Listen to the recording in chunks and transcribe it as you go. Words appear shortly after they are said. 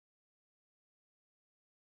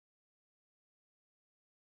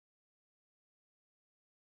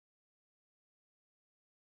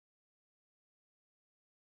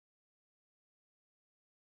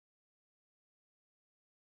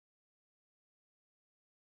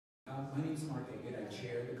My name is Marc Caplan. I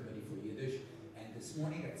chair the Committee for Yiddish, and this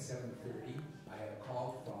morning at 7:30, I had a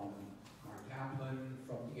call from Marc Caplan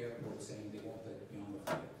from the airport saying they won't let me on the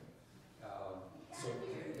flight. So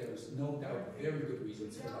there's no doubt very good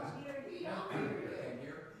reasons for that.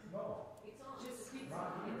 No. Just speak.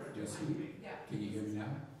 Just speak. Yeah. Can you hear me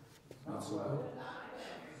now? Not so loud.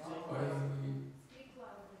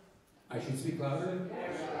 I should speak louder?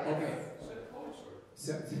 Okay.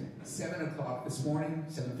 7 o'clock this morning,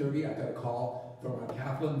 7:30, I got a call from Marc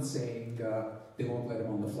Caplan saying they won't let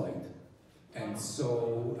him on the flight. And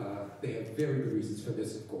so they have very good reasons for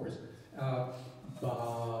this, of course.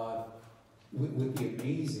 But with the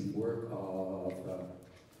amazing work of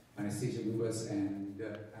Anastasia Lubas and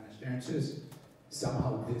ANSKY'S,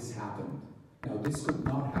 somehow this happened. Now, this could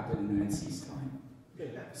not happen in ANSKY'S time.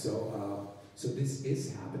 So this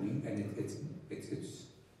is happening, and it's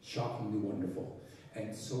shockingly wonderful.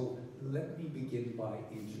 And so let me begin by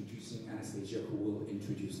introducing Anastasia, who will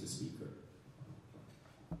introduce the speaker.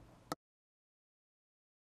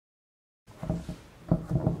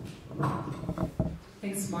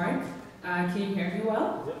 Thanks, Mark. Can you hear me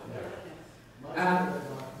well?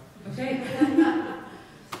 Okay.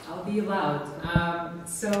 I'll be loud.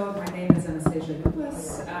 So my name is Anastasia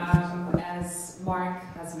Lubas. As Mark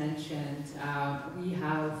has mentioned, we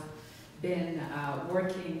have been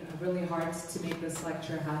working really hard to make this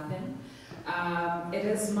lecture happen. It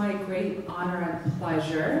is my great honor and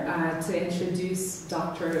pleasure to introduce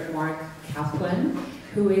Dr. Marc Caplan,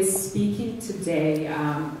 who is speaking today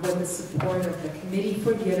with the support of the Committee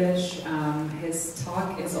for Yiddish. His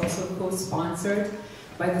talk is also co-sponsored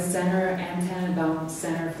by the Center and Tannenbaum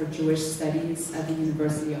Center for Jewish Studies at the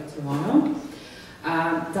University of Toronto.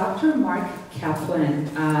 Dr. Marc Caplan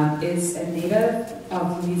is a native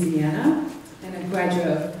of Louisiana and a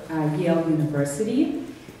graduate of Yale University.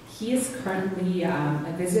 He is currently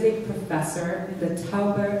a visiting professor in the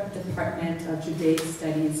Tauber Department of Judaic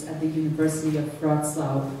Studies at the University of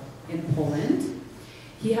Wrocław in Poland.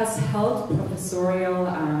 He has held professorial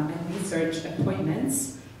and research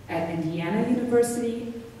appointments at Indiana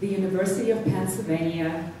University, the University of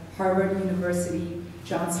Pennsylvania, Harvard University,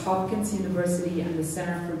 Johns Hopkins University, and the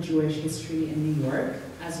Center for Jewish History in New York,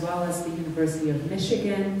 as well as the University of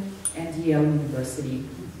Michigan and Yale University.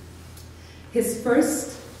 His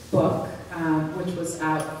first book, which was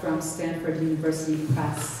out from Stanford University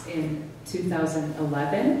Press in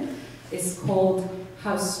 2011, is called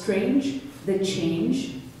How Strange the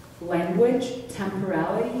Change, Language,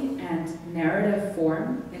 Temporality, and Narrative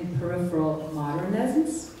Form in Peripheral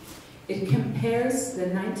Modernisms. It compares the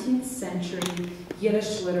 19th century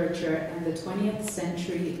Yiddish literature and the 20th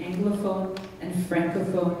century Anglophone and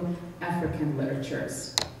Francophone African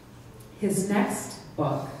literatures. His next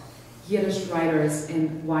book, Yiddish Writers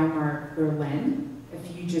in Weimar Berlin, A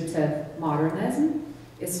Fugitive Modernism,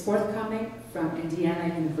 is forthcoming from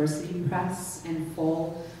Indiana University Press in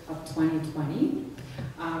fall of 2020.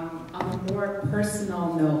 On a more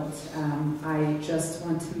personal note, I just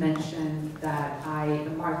want to mention that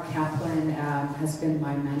Marc Caplan has been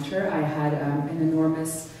my mentor. I had an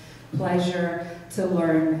enormous pleasure to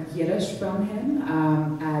learn Yiddish from him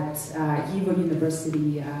at JEWRY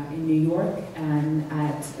University in New York and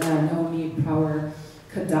at Naomi Prower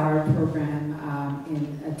Kadar program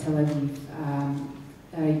in Tel Aviv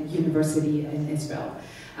University in Israel.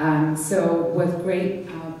 So with great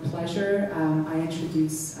pleasure, I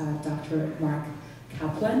introduce Dr. Marc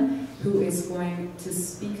Caplan, who is going to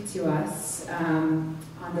speak to us on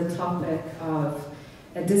the topic of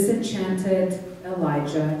a disenchanted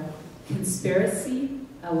Elijah, conspiracy,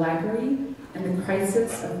 allegory, and the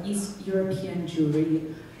crisis of East European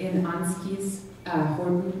Jewry in ANSKY'S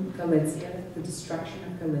Khurbn, Galicia, the Destruction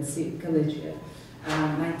of Galicia,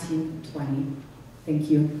 1920. Thank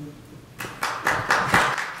you.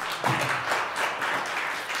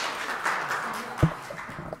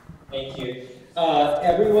 Thank you.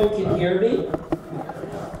 Everyone can hear me?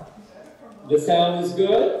 The sound is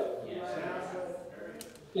good?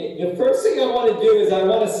 Okay, the first thing I want to do is I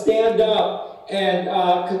want to stand up and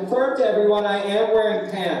confirm to everyone I am wearing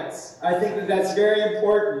pants. I think that that's very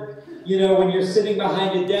important. You know, when you're sitting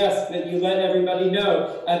behind a desk, that you let everybody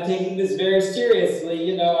know I'm taking this very seriously.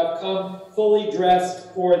 You know, I've come fully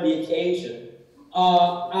dressed for the occasion.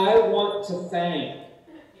 I want to thank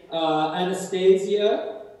Anastasia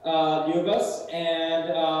Lubas and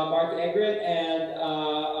Marc Caplan and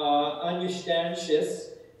ANSKY'S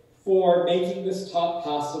for making this talk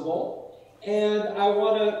possible. And I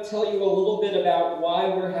want to tell you a little bit about why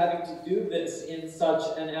we're having to do this in such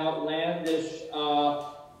an outlandish,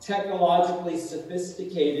 technologically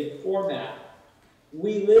sophisticated format.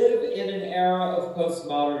 We live in an era of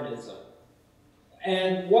postmodernism.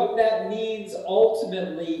 And what that means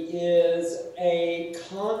ultimately is a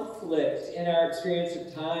conflict in our experience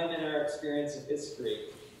of time and our experience of history.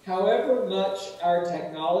 However much our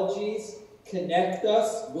technologies connect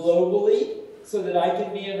us globally, so that I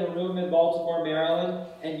can be in a room in Baltimore, Maryland,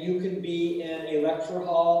 and you can be in a lecture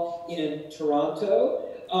hall in Toronto,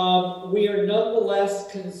 we are nonetheless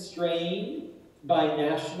constrained by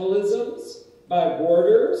nationalisms, by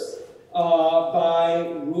borders, by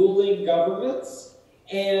ruling governments,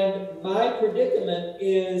 and my predicament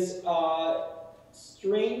is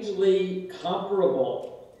strangely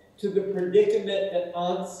comparable to the predicament that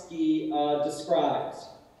ANSKY describes.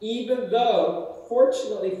 Even though,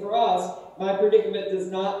 fortunately for us, my predicament does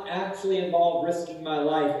not actually involve risking my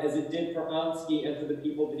life as it did for ANSKY and for the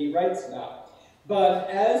people that he writes about. But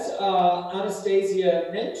as Anastasia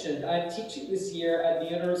mentioned, I'm teaching this year at the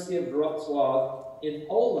University of Wrocław in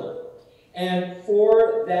Poland. And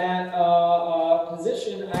for that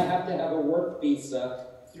position, I have to have a work visa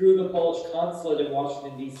through the Polish consulate in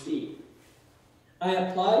Washington, D.C. I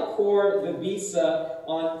applied for the visa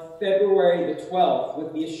on February the 12th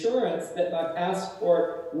with the assurance that my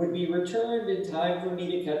passport would be returned in time for me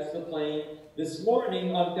to catch the plane this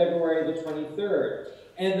morning on February the 23rd.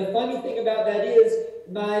 And the funny thing about that is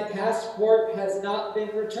my passport has not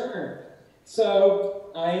been returned.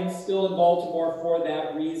 So I am still in Baltimore for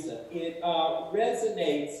that reason. It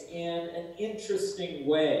resonates in an interesting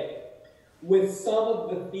way with some of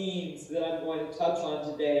the themes that I'm going to touch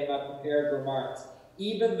on today in my prepared remarks.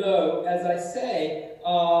 Even though, as I say,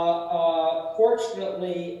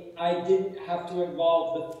 fortunately, I didn't have to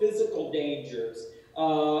involve the physical dangers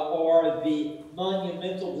or the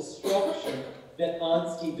monumental destruction that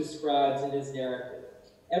ANSKY describes in his narrative.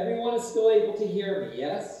 Everyone is still able to hear me,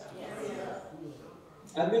 yes? Yes.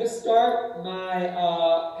 I'm going to start my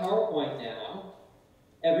PowerPoint now.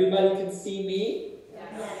 Everybody can see me?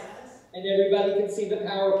 Yes. And everybody can see the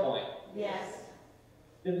PowerPoint? Yes.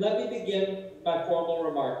 Then let me begin my formal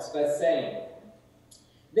remarks by saying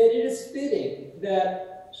that it is fitting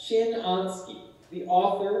that Shin ANSKY, the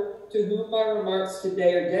author to whom my remarks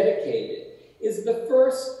today are dedicated, is the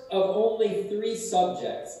first of only 3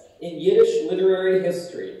 subjects in Yiddish literary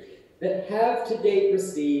history that have to date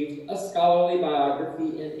received a scholarly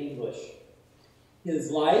biography in English.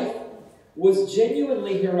 His life was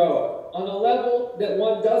genuinely heroic on a level that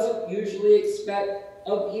one doesn't usually expect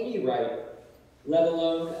of any writer, let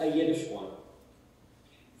alone a Yiddish one.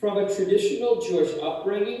 From a traditional Jewish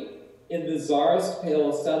upbringing in the Tsarist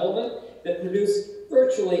Pale settlement that produced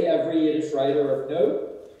virtually every Yiddish writer of note,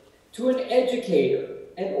 to an educator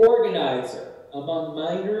and organizer among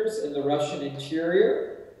miners in the Russian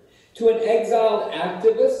interior, to an exiled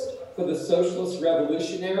activist for the Socialist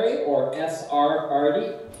Revolutionary, or SR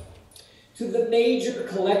Party, to the major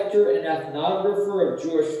collector and ethnographer of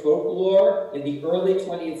Jewish folklore in the early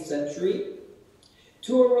 20th century,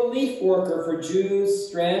 to a relief worker for Jews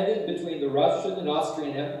stranded between the Russian and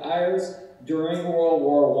Austrian empires during World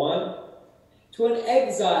War I, to an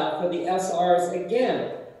exile for the SRs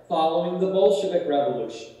again following the Bolshevik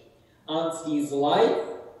Revolution. ANSKY'S life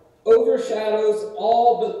overshadows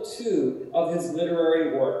all but 2 of his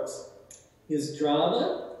literary works. His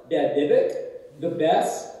drama, Der Dybbuk, the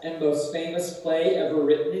best and most famous play ever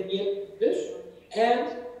written in Yiddish,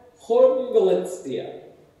 and Khurbn, Galitsye,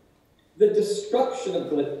 The Destruction of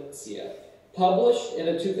Galicia, published in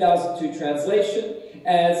a 2002 translation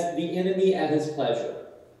as The Enemy at His Pleasure.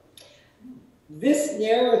 This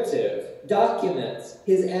narrative documents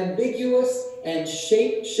his ambiguous and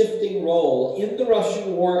shape-shifting role in the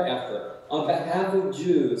Russian war effort on behalf of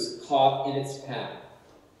Jews caught in its path.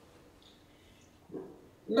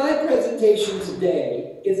 My presentation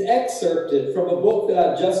today is excerpted from a book that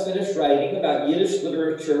I've just finished writing about Yiddish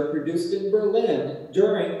literature produced in Berlin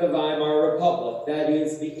during the Weimar Republic, that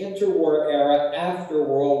is, the interwar era after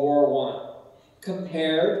World War I,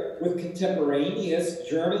 compared with contemporaneous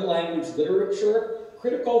German-language literature,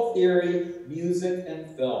 critical theory, music, and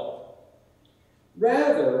film.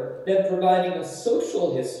 Rather than providing a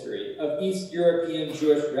social history of East European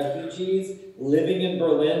Jewish refugees living in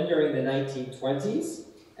Berlin during the 1920s,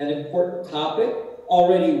 an important topic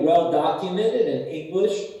already well documented in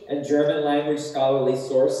English and German language scholarly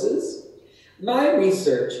sources, my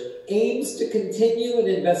research aims to continue an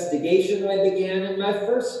investigation I began in my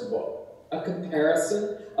first book, a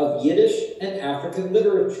comparison of Yiddish and African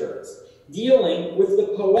literatures, dealing with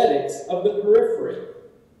the poetics of the periphery.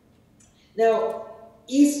 Now,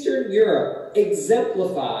 Eastern Europe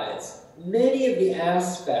exemplifies many of the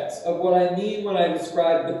aspects of what I mean when I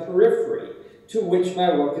describe the periphery to which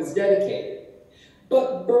my work is dedicated.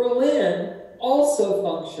 But Berlin also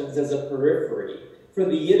functions as a periphery for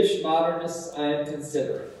the Yiddish modernists I am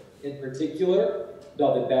considering, in particular,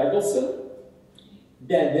 David Bergelsen,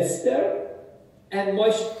 Dan Nister, and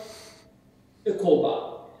Moshe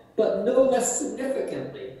Kolbach, but no less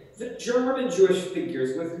significantly, the German Jewish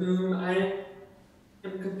figures with whom I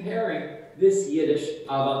am comparing this Yiddish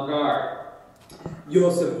avant-garde.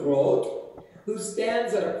 Joseph Roth, who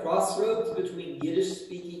stands at a crossroads between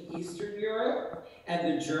Yiddish-speaking Eastern Europe and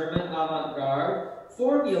the German avant-garde,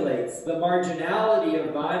 formulates the marginality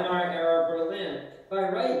of Weimar-era Berlin by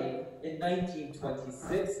writing in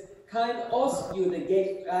 1926, Kein Ostjude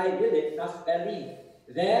geht freiwillig nach Berlin.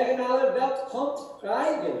 Wer in aller Welt kommt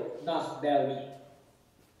freiwillig nach Berlin?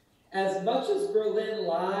 As much as Berlin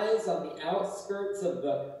lies on the outskirts of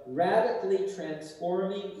the radically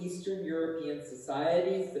transforming Eastern European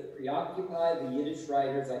societies that preoccupy the Yiddish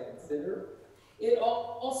writers I consider, it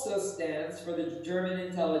also stands for the German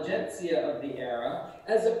intelligentsia of the era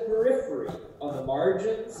as a periphery on the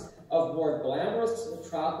margins of more glamorous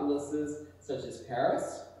metropolises such as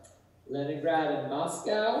Paris, Leningrad and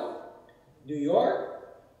Moscow, New York,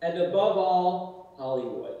 and above all,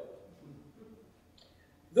 Hollywood.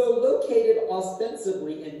 Though located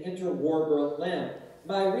ostensibly in interwar Berlin,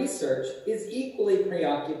 my research is equally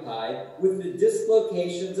preoccupied with the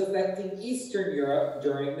dislocations affecting Eastern Europe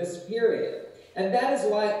during this period. And that is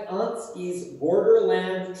why ANSKY'S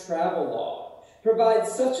Borderland Travelogue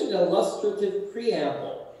provides such an illustrative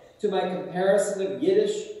preamble to my comparison of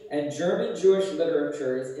Yiddish and German Jewish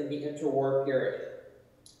literatures in the interwar period.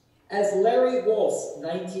 As Larry Wolf's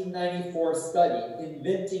 1994 study,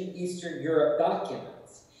 Inventing Eastern Europe,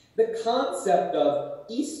 documents, the concept of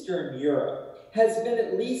Eastern Europe has been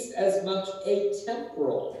at least as much a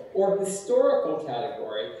temporal or historical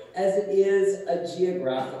category as it is a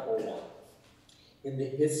geographical one. In the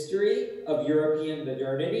history of European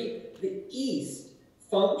modernity, the East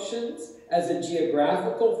functions as a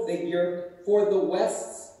geographical figure for the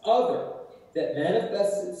West's other that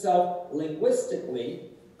manifests itself linguistically,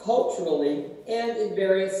 culturally, and in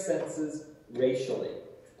various senses racially.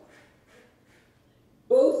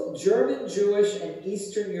 Both German Jewish and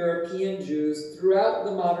Eastern European Jews throughout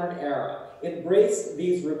the modern era embraced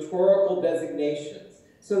these rhetorical designations,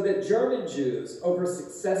 so that German Jews over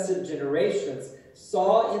successive generations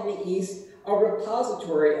saw in the East a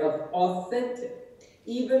repository of authentic,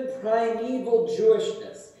 even primeval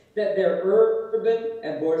Jewishness that their urban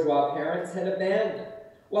and bourgeois parents had abandoned,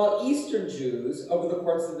 while Eastern Jews over the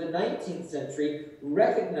course of the 19th century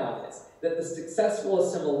recognized that the successful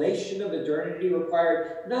assimilation of modernity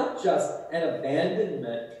required not just an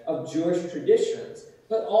abandonment of Jewish traditions,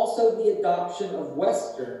 but also the adoption of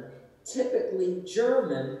Western, typically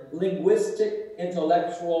German, linguistic,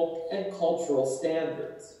 intellectual, and cultural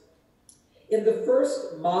standards. In the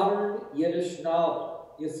first modern Yiddish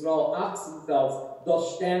novel, Yisrael Oxenfeld's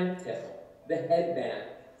Das Sterntichel, The Headband,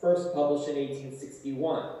 first published in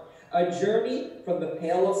 1861, a journey from the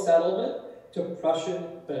Pale of Settlement to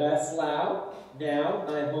Prussian Breslau, now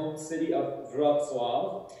my home city of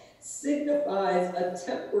Wrocław, signifies a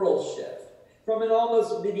temporal shift from an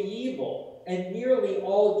almost medieval and nearly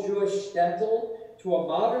all Jewish shtetl to a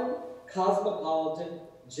modern, cosmopolitan,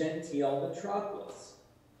 genteel metropolis.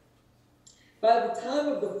 By the time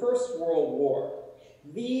of the First World War,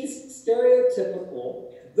 these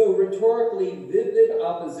stereotypical, though rhetorically vivid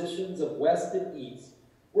oppositions of West and East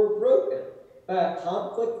were broken by a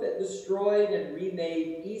conflict that destroyed and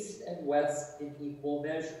remade East and West in equal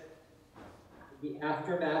measure. In the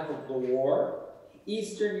aftermath of the war,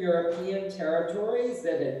 Eastern European territories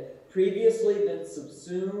that had previously been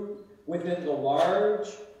subsumed within the large,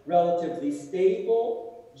 relatively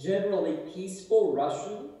stable, generally peaceful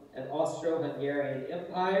Russian and Austro-Hungarian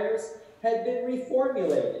empires had been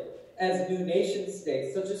reformulated as new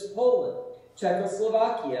nation-states such as Poland,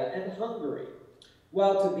 Czechoslovakia, and Hungary,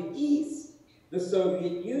 while to the east, the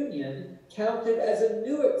Soviet Union counted as a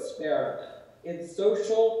new experiment in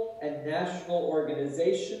social and national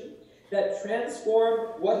organization that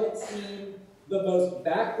transformed what had seemed the most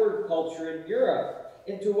backward culture in Europe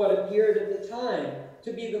into what appeared at the time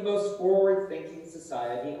to be the most forward-thinking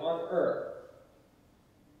society on earth.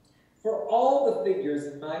 For all the figures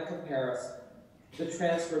in my comparison, the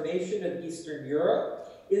transformation of Eastern Europe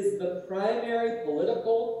is the primary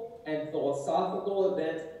political and philosophical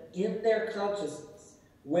event in their consciousness,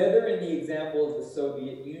 whether in the example of the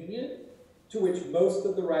Soviet Union, to which most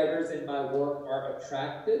of the writers in my work are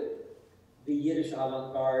attracted, the Yiddish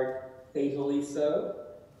avant-garde fatally so,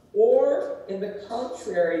 or in the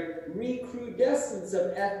contrary recrudescence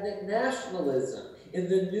of ethnic nationalism in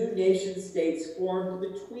the new nation-states formed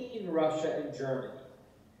between Russia and Germany.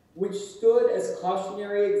 which stood as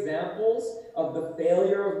cautionary examples of the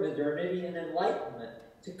failure of modernity and enlightenment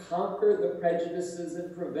to conquer the prejudices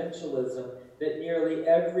and provincialism that nearly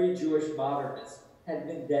every Jewish modernist had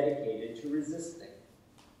been dedicated to resisting.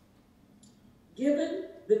 Given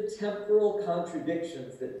the temporal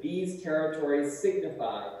contradictions that these territories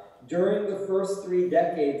signify during the first 3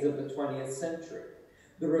 decades of the 20th century,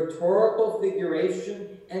 the rhetorical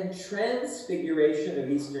figuration and transfiguration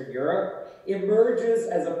of Eastern Europe emerges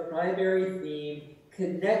as a primary theme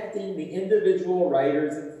connecting the individual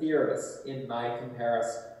writers and theorists in my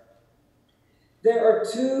comparison. There are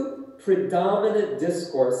 2 predominant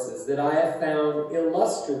discourses that I have found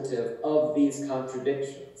illustrative of these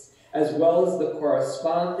contradictions, as well as the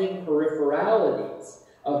corresponding peripheralities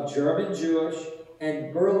of German Jewish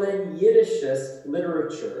and Berlin Yiddishist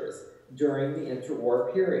literatures during the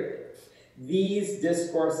interwar period. These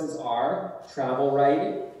discourses are travel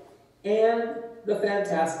writing and the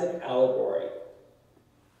fantastic allegory.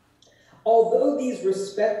 Although these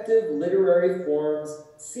respective literary forms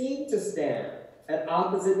seem to stand at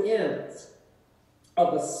opposite ends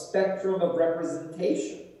of a spectrum of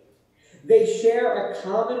representation, they share a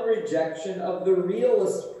common rejection of the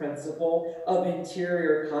realist principle of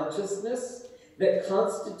interior consciousness that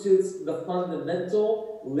constitutes the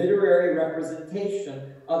fundamental literary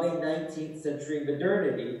representation of a 19th century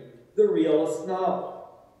modernity, the realist novel.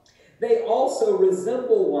 They also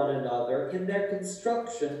resemble one another in their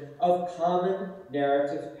construction of common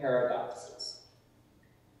narrative paradoxes.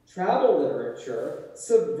 Travel literature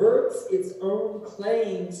subverts its own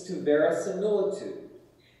claims to verisimilitude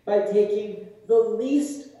by taking the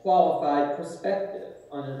least qualified perspective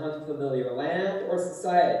on an unfamiliar land or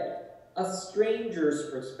society, a stranger's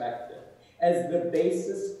perspective, as the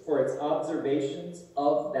basis for its observations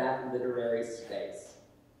of that literary space.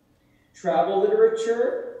 Travel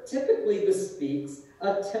literature typically bespeaks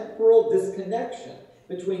a temporal disconnection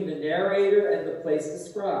between the narrator and the place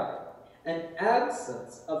described, an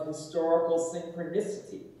absence of historical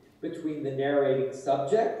synchronicity between the narrating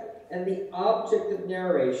subject and the object of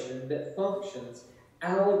narration that functions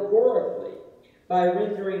allegorically by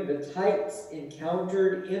rendering the types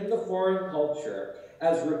encountered in the foreign culture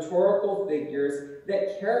as rhetorical figures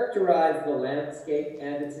that characterize the landscape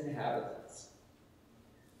and its inhabitants.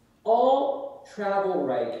 All travel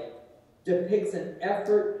writing depicts an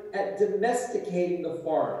effort at domesticating the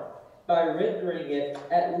foreign by rendering it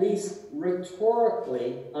at least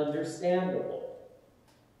rhetorically understandable.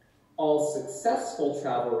 All successful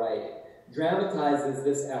travel writing dramatizes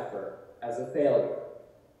this effort as a failure.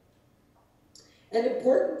 An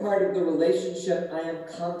important part of the relationship I am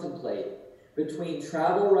contemplating between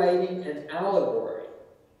travel writing and allegory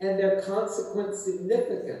and their consequent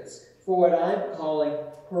significance for what I'm calling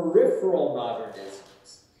peripheral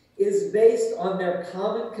modernisms is based on their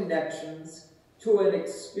common connections to an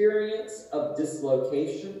experience of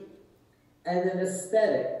dislocation and an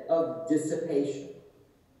aesthetic of dissipation.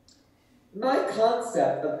 My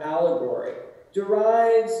concept of allegory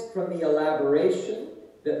derives from the elaboration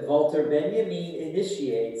that Walter Benjamin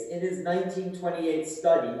initiates in his 1928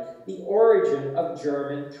 study, The Origin of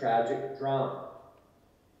German Tragic Drama.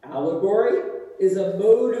 Allegory is a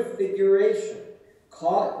mode of figuration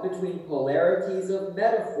caught between polarities of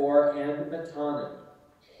metaphor and metonymy.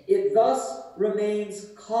 It thus remains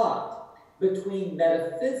caught between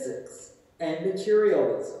metaphysics and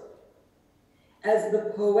materialism. As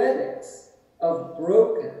the poetics of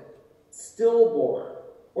broken, stillborn,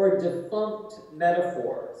 or defunct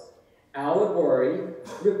metaphors, allegory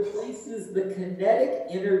replaces the kinetic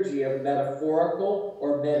energy of metaphorical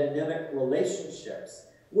or metonymic relationships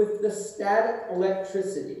with the static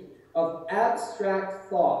electricity of abstract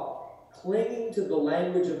thought clinging to the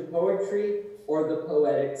language of poetry or the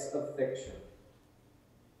poetics of fiction.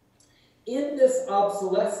 In this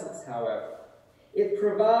obsolescence, however, it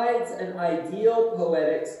provides an ideal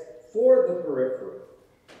poetics for the periphery,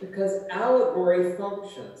 because allegory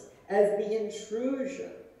functions as the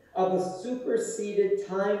intrusion of a superseded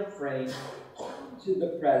time frame into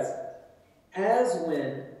the present, as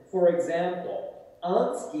when, for example,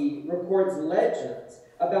 ANSKY reports legends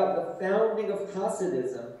about the founding of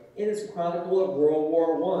Hasidism in his Chronicle of World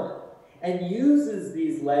War I, and uses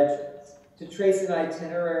these legends to trace an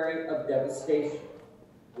itinerary of devastation.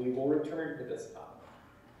 We will return to this topic.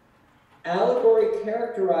 Allegory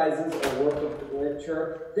characterizes a work of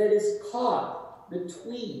literature that is caught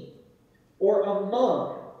between or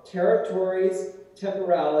among territories,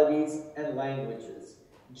 temporalities, and languages,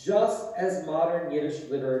 just as modern Yiddish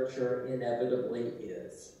literature inevitably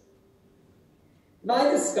is. My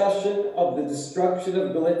discussion of the destruction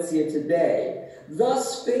of Galicia today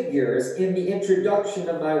thus figures in the introduction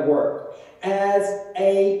of my work as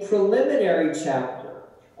a preliminary chapter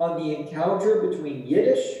on the encounter between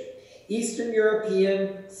Yiddish, Eastern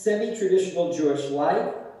European, semi-traditional Jewish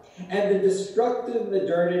life, and the destructive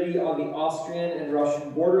modernity on the Austrian and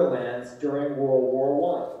Russian borderlands during World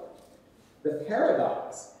War I. The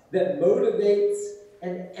paradox that motivates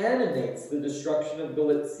and animates the destruction of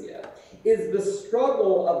Galicia is the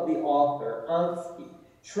struggle of the author, ANSKY,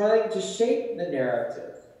 trying to shape the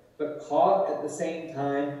narrative, but caught at the same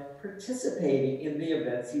time participating in the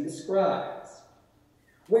events he describes.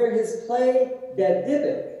 Where his play Der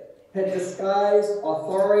Dybbuk had disguised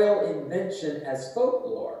authorial invention as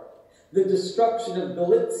folklore, the destruction of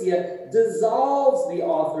Galicia dissolves the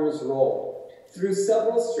author's role through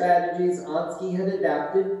several strategies Ansky had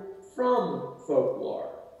adapted from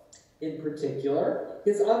folklore. In particular,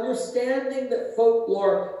 his understanding that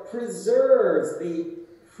folklore preserves the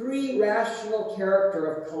pre-rational character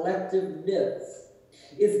of collective myths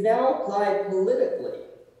is now applied politically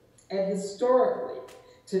and historically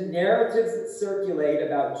to narratives that circulate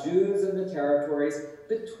about Jews and the territories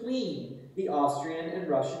between the Austrian and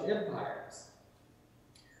Russian empires.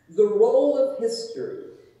 The role of history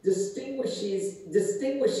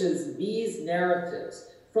distinguishes these narratives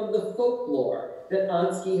from the folklore that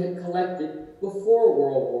Ansky had collected before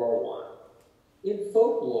World War I. In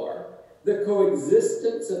folklore, the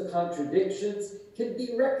coexistence of contradictions can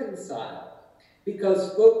be reconciled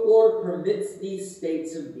because folklore permits these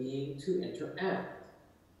states of being to interact.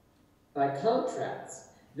 By contrast,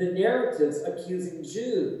 the narratives accusing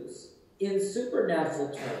Jews in supernatural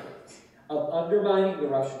terms of undermining the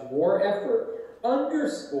Russian war effort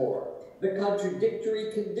underscore the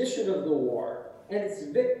contradictory condition of the war and its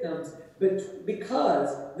victims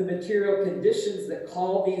because the material conditions that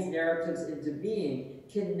call these narratives into being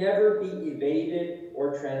can never be evaded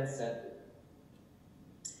or transcended.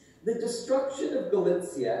 The destruction of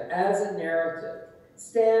Galicia as a narrative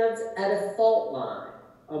stands at a fault line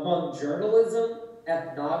among journalism,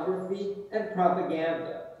 ethnography, and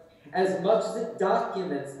propaganda, as much as it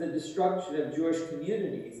documents the destruction of Jewish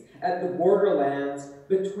communities at the borderlands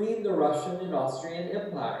between the Russian and Austrian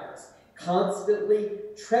empires, constantly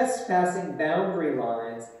trespassing boundary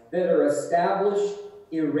lines that are established,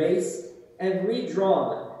 erased, and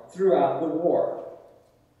redrawn throughout the war.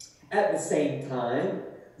 At the same time,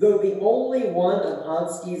 though the only one of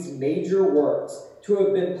Ansky's major works to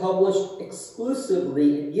have been published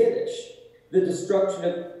exclusively in Yiddish, The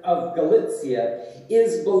Destruction of Galicia,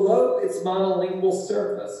 is below its monolingual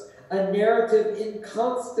surface a narrative in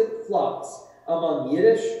constant flux among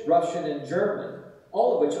Yiddish, Russian, and German,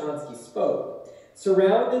 all of which Ansky spoke,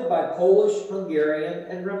 surrounded by Polish, Hungarian,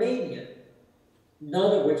 and Romanian,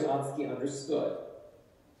 none of which Ansky understood.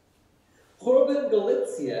 Khurbn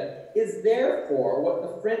Galicia is therefore what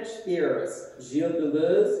the French theorists Gilles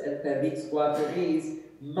Deleuze and Félix Guattari's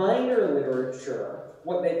minor literature,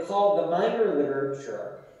 what they call the minor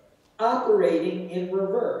literature, operating in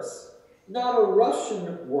reverse. Not a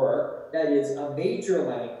Russian work, that is, a major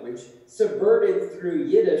language, subverted through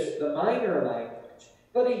Yiddish, the minor language,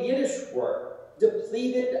 but a Yiddish work,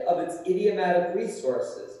 depleted of its idiomatic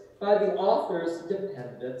resources by the author's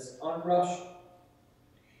dependence on Russian.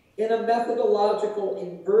 In a methodological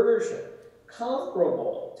inversion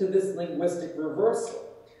comparable to this linguistic reversal,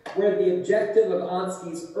 where the objective of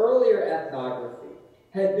Ansky's earlier ethnography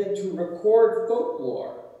had been to record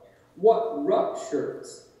folklore, what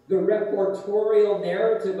ruptures the reportorial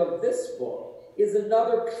narrative of this book is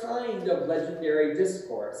another kind of legendary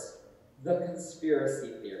discourse, the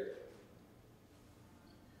conspiracy theory.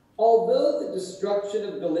 Although the destruction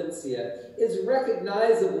of Galicia is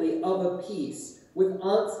recognizably of a piece with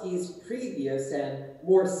Ansky's previous and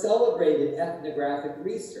more celebrated ethnographic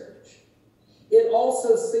research, it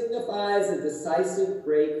also signifies a decisive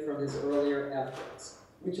break from his earlier efforts,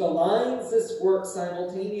 which aligns this work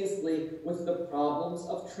simultaneously with the problems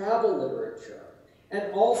of travel literature,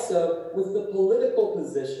 and also with the political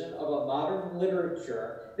position of a modern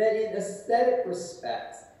literature that in aesthetic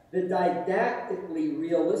respects, the didactically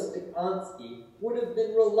realistic Ansky would have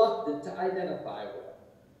been reluctant to identify with.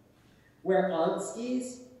 Where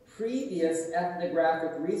Ansky's previous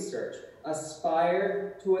ethnographic research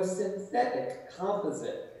aspired to a synthetic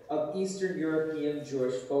composite of Eastern European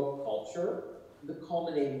Jewish folk culture, the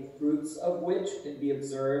culminating fruits of which can be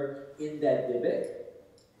observed in Der Dybbuk,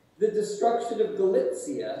 the destruction of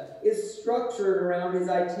Galicia is structured around his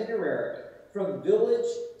itinerary from village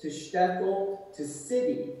to shtetl to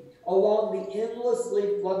city along the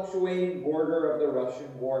endlessly fluctuating border of the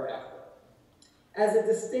Russian war effort. As a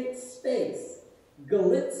distinct space,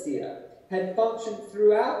 Galicia had functioned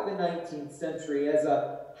throughout the 19th century as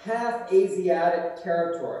a half-Asiatic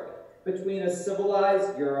territory between a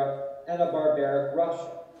civilized Europe and a barbaric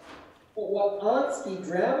Russia. But what ANSKY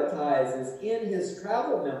dramatizes in his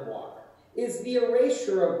travel memoir is the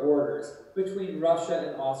erasure of borders between Russia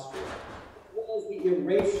and Austria, as well as the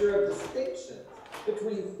erasure of distinctions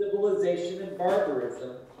between civilization and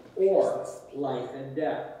barbarism, or life and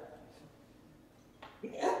death.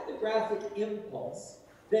 The ethnographic impulse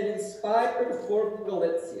that inspired Khurbn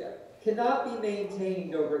Galicia cannot be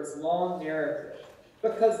maintained over its long narrative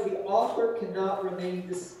because the author cannot remain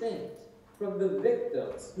distinct from the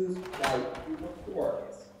victims whose plight he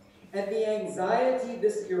records. And the anxiety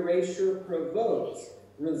this erasure provokes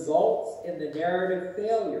results in the narrative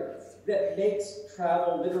failure that makes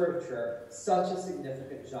travel literature such a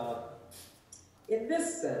significant genre. In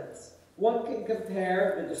this sense, one can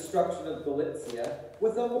compare The Destruction of Galicia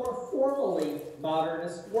with a more formally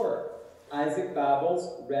modernist work, Isaac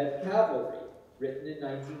Babel's Red Cavalry, written in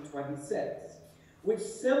 1926, which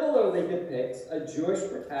similarly depicts a Jewish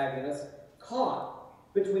protagonist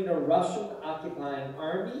caught between a Russian occupying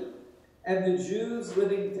army and the Jews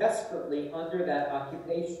living desperately under that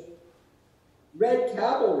occupation. Red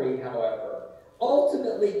Cavalry, however,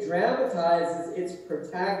 ultimately dramatizes its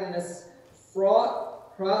protagonist's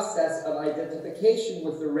fraught process of identification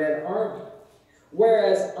with the Red Army,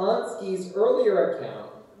 whereas ANSKY'S earlier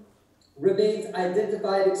account remains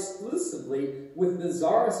identified exclusively with the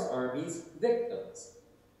Tsarist army's victims.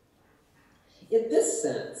 In this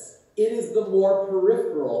sense, it is the more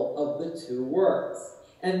peripheral of the two works,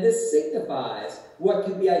 and this signifies what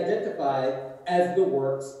can be identified as the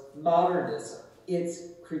work's modernism, its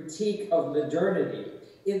critique of modernity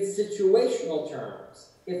in situational terms,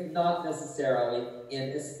 if not necessarily in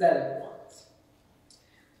aesthetic ones.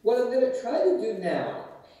 What I'm going to try to do now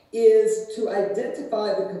is to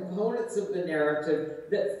identify the components of the narrative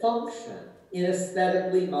that function in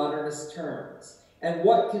aesthetically modernist terms, and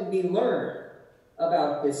what can be learned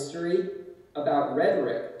about history, about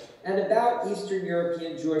rhetoric, and about Eastern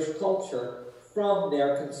European Jewish culture from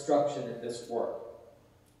their construction in this work.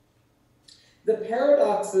 The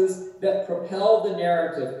paradoxes that propel the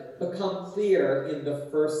narrative become clear in the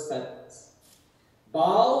first sentence.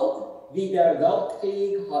 Bald wie der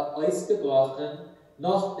Weltkrieg hat ausgebrochen,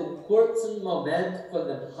 nach dem kurzen Moment von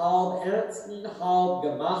dem halb ernsten, halb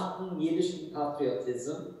gemachten jiddischen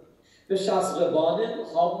Patriotismus, beschass Revonen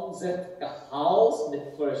haben sich gehaust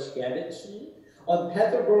mit Khrushchevischen und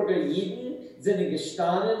Peterburger Jiden sind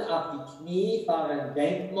gestanden auf die Knie vor einem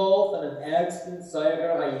Denkmal von dem ärgsten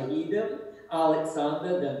Säuger Hayidim,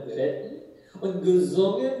 Alexander III, und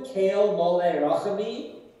gesungen Keil Molei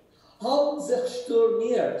Rachami, haben sich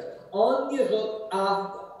stürmisch angerückt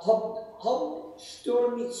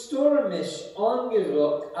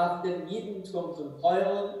auf dem Judentum von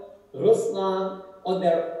Polen, Russland und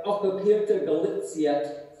der okkupierte Galicia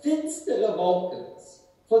finstere Wolken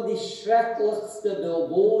von die schrecklichsten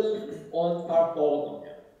Bildungen und Verfolgungen.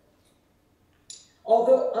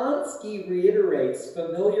 Although ANSKY reiterates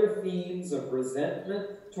familiar themes of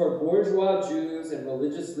resentment toward bourgeois Jews and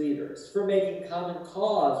religious leaders for making common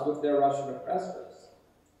cause with their Russian oppressors,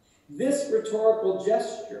 this rhetorical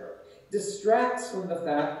gesture distracts from the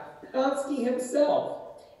fact that ANSKY himself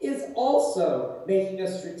is also making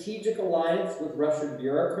a strategic alliance with Russian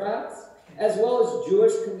bureaucrats, as well as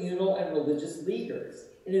Jewish communal and religious leaders,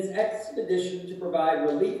 in his expedition to provide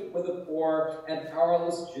relief for the poor and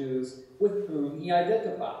powerless Jews with whom he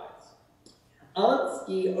identifies.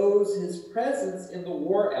 ANSKY owes his presence in the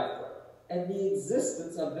war effort and the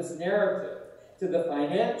existence of this narrative to the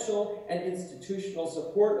financial and institutional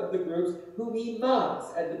support of the groups whom he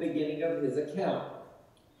mocks at the beginning of his account.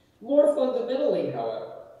 More fundamentally,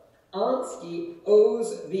 however, ANSKY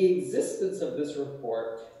owes the existence of this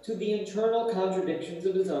report to the internal contradictions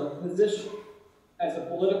of his own position as a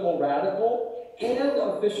political radical and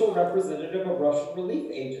official representative of Russian relief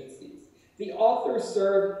agencies. The author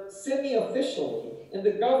served semi-officially in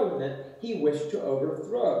the government he wished to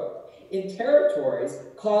overthrow, in territories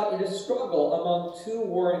caught in a struggle among two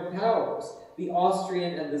warring powers, the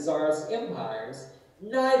Austrian and the Tsarist empires,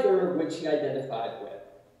 neither of which he identified with.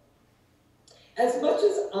 As much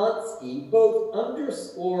as ANSKY both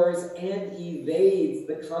underscores and evades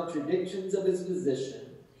the contradictions of his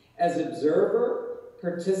position as observer,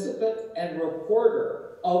 participant, and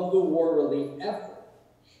reporter of the war relief effort,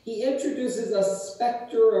 he introduces a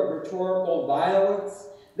specter of rhetorical violence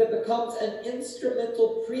that becomes an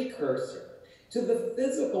instrumental precursor to the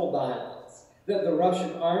physical violence that the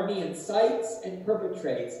Russian army incites and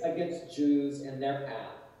perpetrates against Jews in their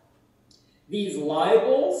path. These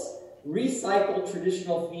libels, recycle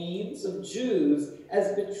traditional themes of Jews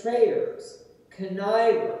as betrayers,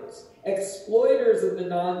 connivers, exploiters of the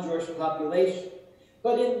non-Jewish population.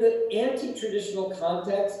 But in the anti-traditional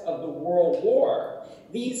context of the World War,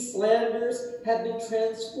 these slanders have been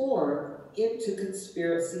transformed into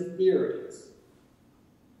conspiracy theories.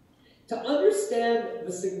 To understand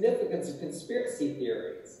the significance of conspiracy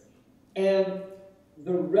theories and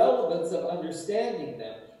the relevance of understanding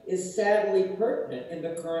them is sadly pertinent in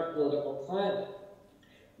the current political climate.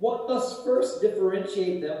 One must first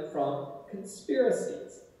differentiate them from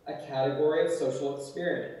conspiracies, a category of social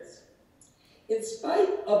experience. In spite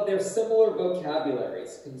of their similar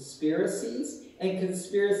vocabularies, conspiracies and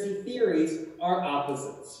conspiracy theories are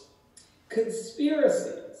opposites.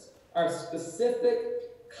 Conspiracies are specific,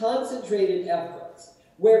 concentrated efforts,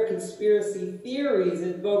 where conspiracy theories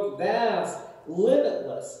invoke vast,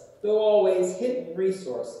 limitless, though always hidden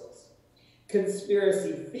resources.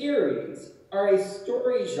 Conspiracy theories are a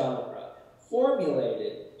story genre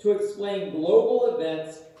formulated to explain global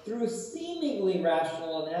events through seemingly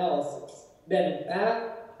rational analysis that in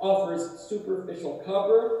fact offers superficial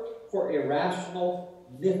cover for irrational,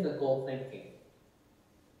 mythical thinking.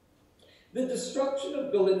 The Destruction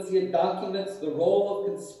of Galicia documents the role of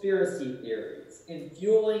conspiracy theories in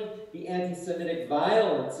fueling the anti-Semitic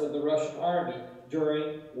violence of the Russian army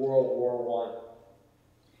during World War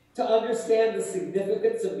I. To understand the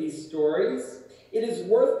significance of these stories, it is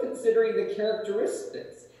worth considering the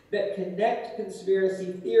characteristics that connect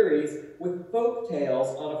conspiracy theories with folk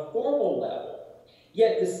tales on a formal level,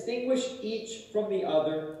 yet distinguish each from the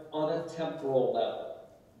other on a temporal level.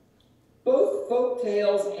 Both folk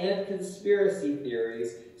tales and conspiracy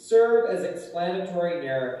theories serve as explanatory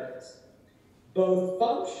narratives. Both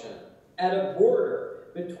function at a border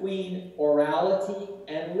between orality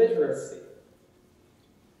and literacy.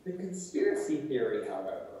 The conspiracy theory,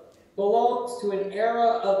 however, belongs to an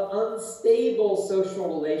era of unstable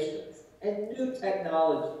social relations and new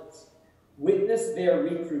technologies. Witness their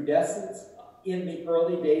recrudescence in the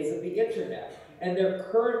early days of the internet and their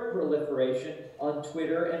current proliferation on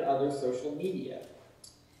Twitter and other social media.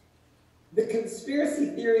 The conspiracy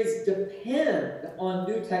theories depend on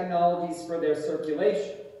new technologies for their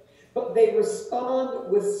circulation, but they respond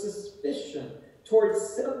with suspicion towards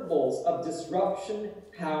symbols of disruption,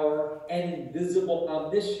 power, and invisible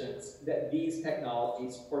omniscience that these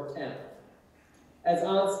technologies portend. As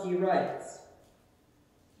ANSKY writes,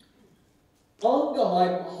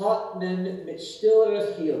 "Ongeheuer hat men mit stiller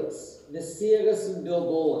Achilles, Messias und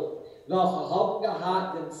Bilbolen, welche haben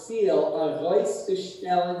gehabt dem Ziel,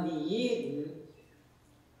 herauszustellen die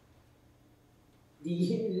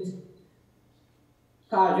Jiden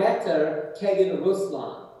Verräter gegen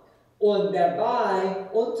Russland und dabei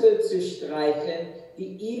unterzustreichen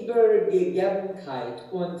die Übergegebenheit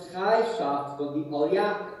und Treibschaft von den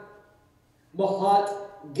Poljaken. Man hat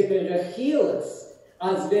gerechelt,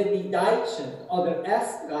 als wenn die Deutschen oder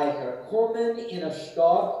Österreicher kommen in eine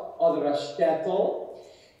Stadt oder eine Städte,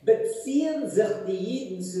 beziehen sich die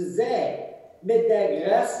Jiden zu See mit der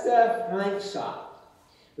größten Freundschaft,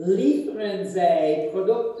 liefern sie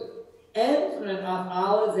Produkte, antworten auf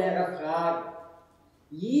alle ihre Fragen.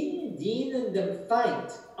 Jiden dienen dem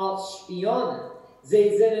Feind als Spionen.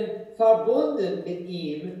 Sie sind verbunden mit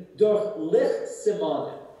ihm durch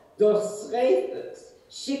Lichtsimonen, durch Schreifers,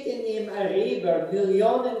 schicken ihm herüber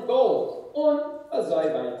Millionen Gold und so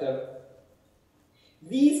weiter.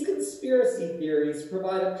 These conspiracy theories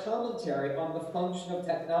provide a commentary on the function of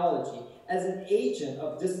technology as an agent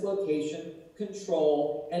of dislocation,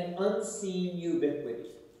 control, and unseen ubiquity.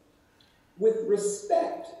 With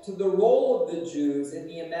respect to the role of the Jews in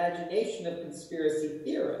the imagination of conspiracy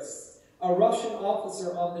theorists, a Russian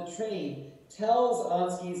officer on the train tells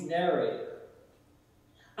ANSKY'S narrator,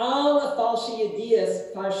 "Alle falsche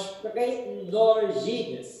Ideas versprechen nur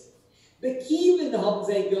Jedes. Die Kiewen haben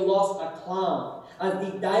sie gelost erklären, als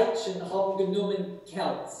die Deutschen haben genommen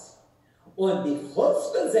Celts. Und die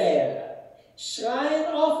Chutzbeseher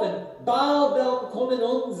schreien offen, bald werden kommen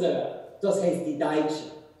unsere, das heißt die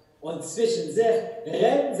Deutschen. Und zwischen sich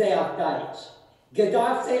reden sie auf Deutsch.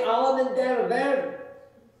 Gedarf sie allen in der Welt."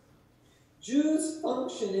 Jews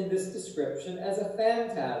function in this description as a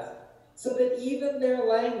phantasm, so that even their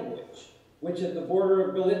language, which at the border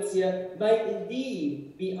of Galicia might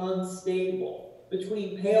indeed be unstable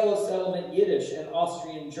between Palo-settlement Yiddish and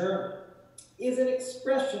Austrian German, is an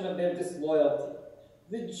expression of their disloyalty.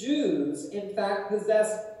 The Jews, in fact,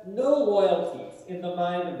 possess no loyalties in the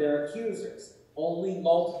mind of their accusers, only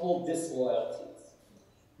multiple disloyalties.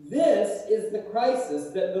 This is the crisis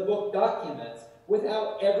that the book documents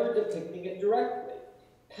without ever depicting it directly.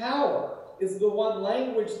 Power is the one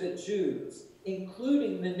language that Jews,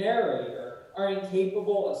 including the narrator, are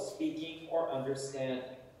incapable of speaking or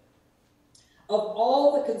understanding. Of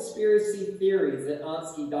all the conspiracy theories that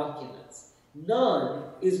ANSKY documents, none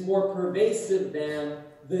is more pervasive than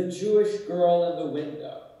the Jewish girl in the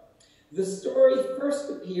window. The story first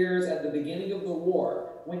appears at the beginning of the war,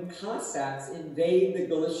 when Cossacks invade the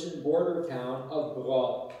Galician border town of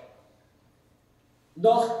Brod.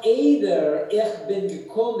 Noch eider ich bin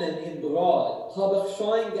gekommen in Brod, habe ich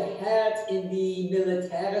schon gehört in die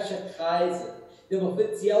militärische Kreise, dem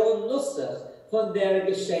offiziellen Nusser von der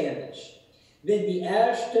Geschehnis. Wenn die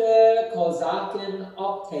erste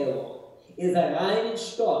Kosaken-Abteilung ist rein in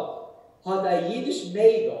Stadt, hat ein jüdisch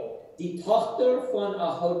Mädel, die Tochter von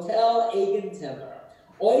einem Hotel-Eigentümer,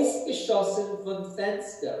 ausgeschossen vom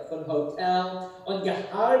Fenster von Hotel und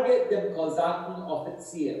gehargert dem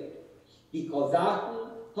Kosaken-Offizier. Die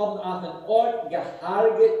Kosaken haben auf den Ort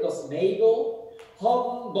gehargert das Mädel,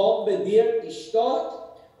 haben bombardiert die Stadt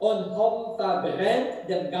und haben verbrennt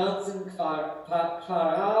den ganzen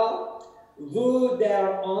Quartal, wo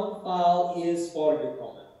der Unfall ist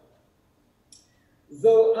vorgekommen.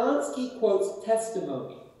 Though ANSKY quotes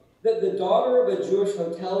testimony that the daughter of a Jewish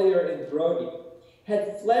hotelier in Brody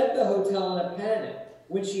had fled the hotel in a panic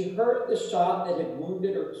when she heard the shot that had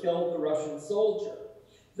wounded or killed the Russian soldier,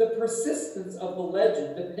 the persistence of the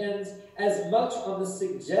legend depends as much on the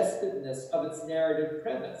suggestiveness of its narrative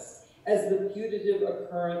premise as the putative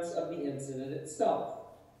occurrence of the incident itself.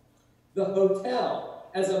 The hotel,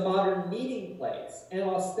 as a modern meeting place and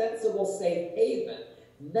ostensible safe haven,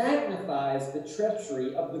 magnifies the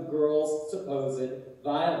treachery of the girl's supposed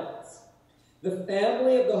violence. The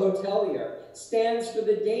family of the hotelier stands for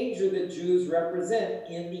the danger that Jews represent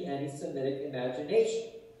in the anti-Semitic imagination,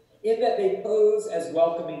 in that they pose as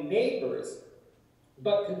welcoming neighbors,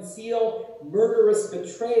 but conceal murderous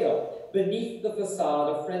betrayal beneath the facade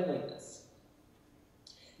of friendliness.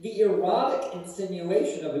 The erotic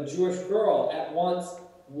insinuation of a Jewish girl, at once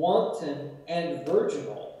wanton and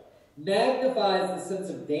virginal, magnifies the sense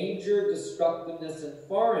of danger, destructiveness, and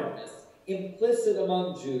foreignness implicit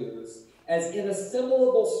among Jews as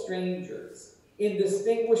inassimilable strangers,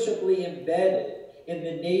 indistinguishably embedded in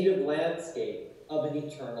the native landscape of an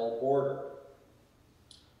eternal border.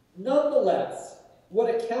 Nonetheless,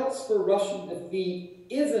 what accounts for Russian defeat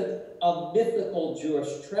isn't a mythical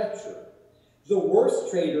Jewish treachery. The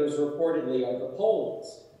worst traitors reportedly are the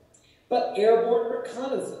Poles, but airborne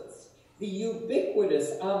reconnaissance. The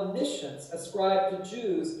ubiquitous omniscience ascribed to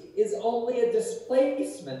Jews is only a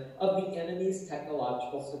displacement of the enemy's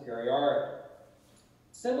technological superiority.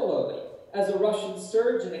 Similarly, as a Russian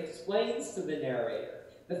surgeon explains to the narrator,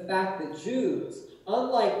 the fact that Jews,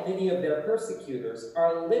 unlike many of their persecutors,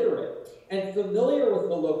 are literate and familiar with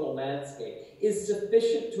the local landscape is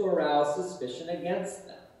sufficient to arouse suspicion against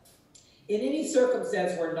them. In any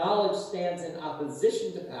circumstance where knowledge stands in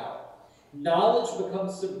opposition to power, knowledge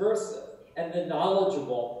becomes subversive, and the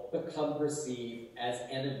knowledgeable become perceived as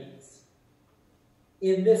enemies.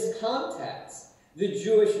 In this context, the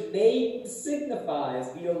Jewish maiden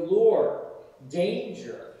signifies the allure,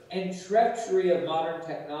 danger, and treachery of modern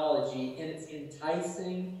technology in its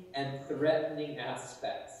enticing and threatening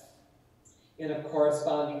aspects. In a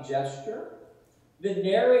corresponding gesture, the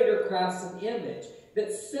narrator crafts an image that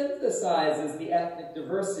synthesizes the ethnic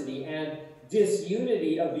diversity and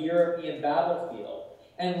disunity of the European battlefield,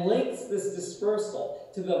 and links this dispersal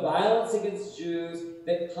to the violence against Jews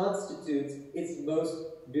that constitutes its most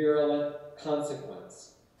virulent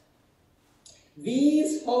consequence.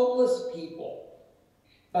 These homeless people,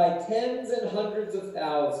 by tens and hundreds of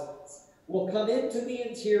thousands, will come into the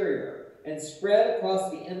interior and spread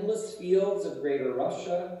across the endless fields of Greater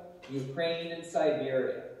Russia, Ukraine, and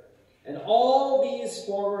Siberia. And all these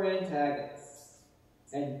former antagonists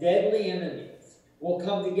and deadly enemies will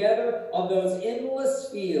come together on those endless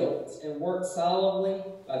fields and work solemnly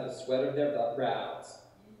by the sweat of their brows.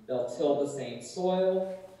 They'll till the same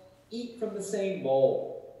soil, eat from the same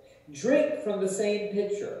bowl, drink from the same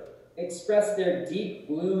pitcher, express their deep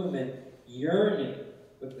gloom and yearning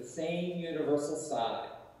with the same universal sigh.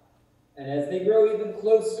 And as they grow even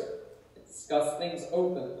closer and discuss things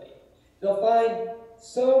openly, they'll find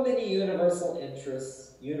so many universal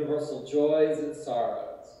interests, universal joys and sorrows.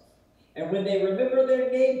 And when they remember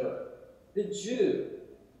their neighbor, the Jew,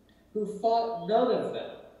 who fought none of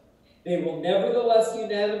them, they will nevertheless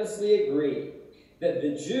unanimously agree that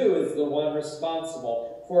the Jew is the one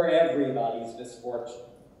responsible for everybody's misfortune.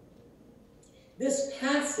 This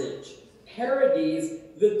passage parodies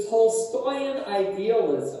the Tolstoyan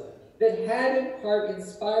idealism that had in part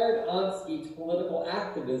inspired ANSKY to political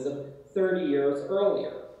activism 30 years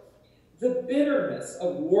earlier. The bitterness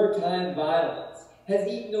of wartime violence has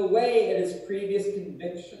eaten away at his previous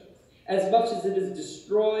convictions, as much as it has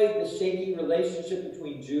destroyed the shaky relationship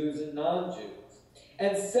between Jews and non-Jews,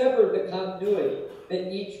 and severed the continuity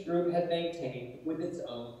that each group had maintained with its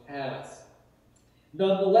own past.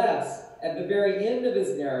 Nonetheless, at the very end of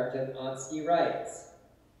his narrative, ANSKY writes,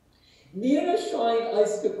 "Mir scheint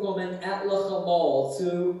ausgekommen etliche Mal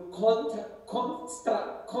zu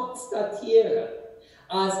konstatieren,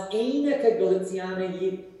 als einige Galicianer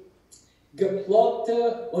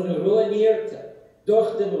geplockte und ruinierte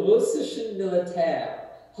durch den russischen Militär,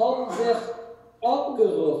 haben sich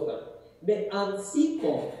abgerufen mit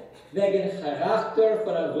Anziehung wegen Charakter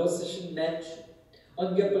von einem russischen Menschen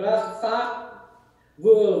und gebracht Fakten,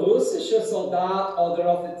 wo ein russischer Soldat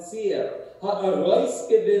oder Offizier hat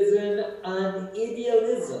herausgewiesen an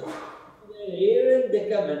Idealismus und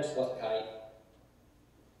ehrendicke Menschlichkeit.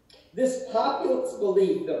 This populace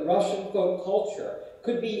belief that Russian folk culture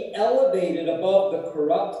could be elevated above the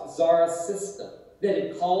corrupt czarist system that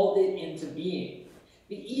had called it into being,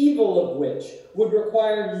 the evil of which would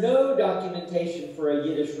require no documentation for a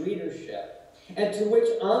Yiddish readership, and to which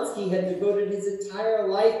ANSKY had devoted his entire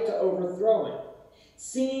life to overthrowing,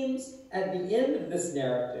 seems at the end of this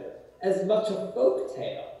narrative as much a folk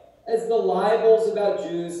tale as the libels about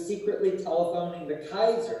Jews secretly telephoning the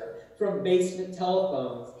Kaiser from basement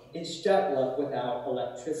telephones in Stetla without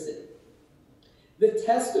electricity. The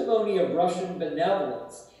testimony of Russian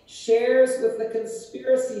benevolence shares with the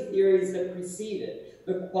conspiracy theories that preceded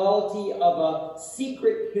the quality of a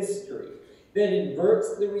secret history that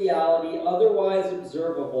inverts the reality otherwise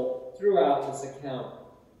observable throughout this account.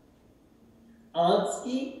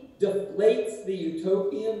 ANSKY deflates the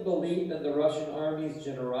utopian belief in the Russian army's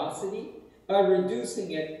generosity by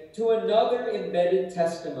reducing it to another embedded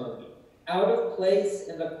testimony, out of place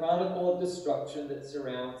in the chronicle of destruction that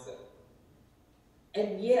surrounds it.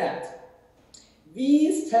 And yet,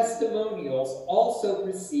 these testimonials also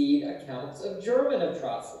precede accounts of German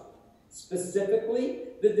atrocity, specifically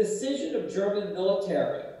the decision of German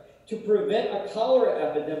military to prevent a cholera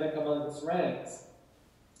epidemic among its ranks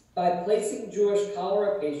by placing Jewish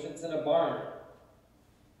cholera patients in a barn,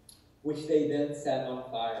 which they then set on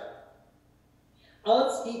fire.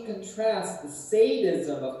 ANSKY contrasts the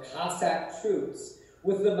sadism of Cossack troops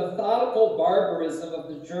with the methodical barbarism of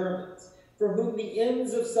the Germans, for whom the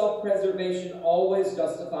ends of self-preservation always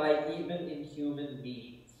justify even inhuman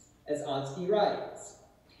means. As ANSKY writes,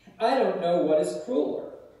 "I don't know what is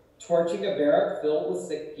crueler, torching a barrack filled with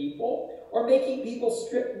sick people, or making people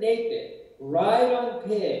strip naked, ride on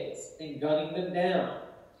pigs, and gunning them down.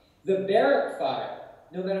 The barrack fire,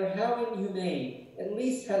 no matter how inhumane, at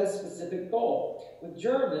least had a specific goal. With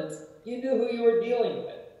Germans, you knew who you were dealing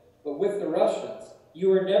with, but with the Russians, you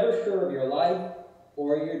were never sure of your life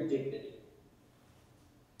or your dignity."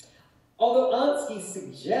 Although ANSKY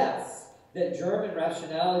suggests that German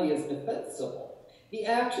rationality is defensible, the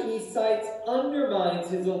action he cites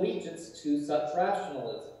undermines his allegiance to such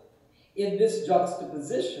rationalism. In this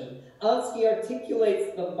juxtaposition, ANSKY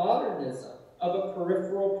articulates the modernism of a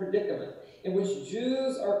peripheral predicament in which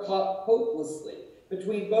Jews are caught hopelessly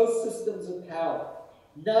between both systems of power,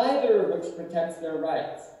 neither of which protects their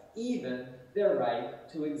rights, even their right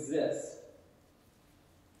to exist.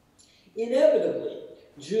 Inevitably,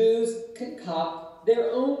 Jews concoct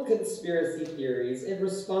their own conspiracy theories in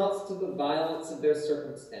response to the violence of their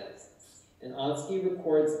circumstances, and ANSKY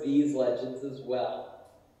records these legends as well.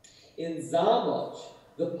 In Zamość,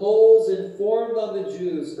 the Poles informed on the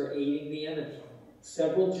Jews for aiding the enemy.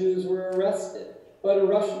 Several Jews were arrested, but a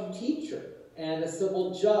Russian teacher and a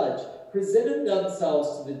civil judge presented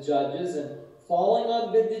themselves to the judges and, falling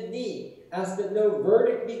on bended knee, asked that no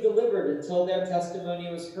verdict be delivered until their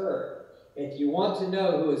testimony was heard. "If you want to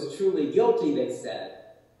know who is truly guilty," they said,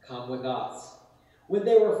 "come with us." When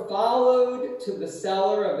they were followed to the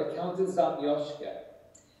cellar of the Countess Zamyoshka,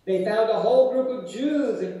 they found a whole group of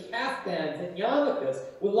Jews in kaftans and yarmulkes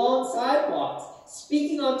with long sidewalks,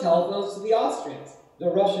 speaking on telephones to the Austrians. The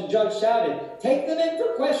Russian judge shouted, "Take them in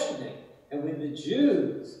for questioning." And when the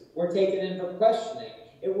Jews were taken in for questioning,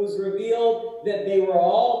 it was revealed that they were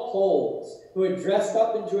all Poles who had dressed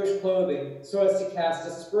up in Jewish clothing so as to cast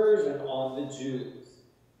aspersion on the Jews.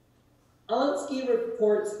 ANSKY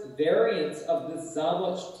reports variants of the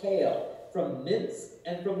Zamość tale from Minsk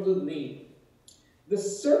and from Lublin. The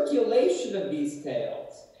circulation of these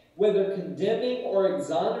tales, whether condemning or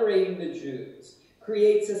exonerating the Jews,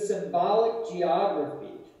 creates a symbolic geography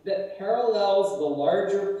that parallels the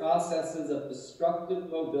larger processes of destructive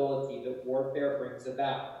mobility that warfare brings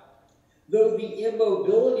about. Though the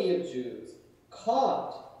immobility of Jews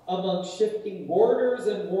caught among shifting borders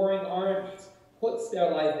and warring armies puts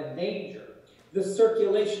their life in danger. The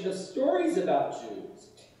circulation of stories about Jews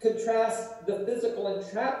contrasts the physical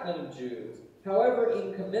entrapment of Jews, however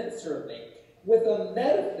incommensurately, with a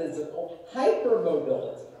metaphysical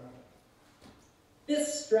hypermobility.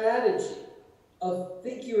 This strategy of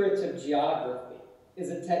figurative geography is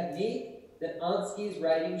a technique that ANSKY'S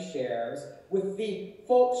writing shares with the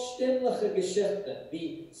volksstimmliche Geschichten,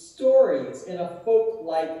 the stories in a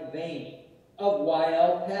folk-like vein of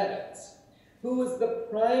Y.L. Peretz, who was the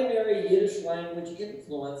primary Yiddish language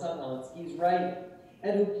influence on ANSKY'S writing,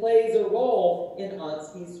 and who plays a role in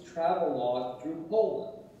ANSKY'S travelogue through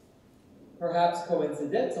Poland. Perhaps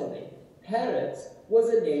coincidentally, Peretz was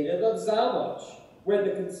a native of Zamość, where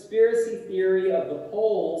the conspiracy theory of the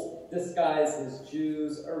Poles disguised as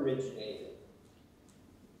Jews originated.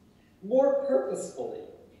 More purposefully,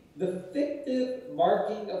 the fictive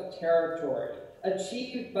marking of territory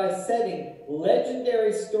achieved by setting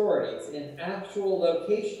legendary stories in actual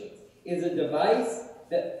locations is a device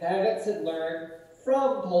that Peretz had learned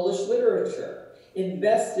from Polish literature,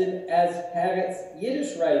 invested as Peretz's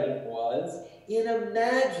Yiddish writing was in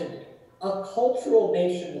imagining a cultural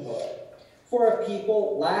nationhood for a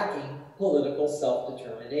people lacking political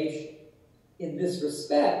self-determination. In this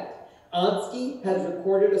respect, ANSKY has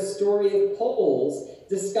recorded a story of Poles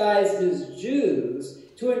disguised as Jews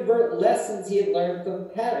to invert lessons he had learned from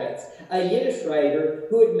Peretz, a Yiddish writer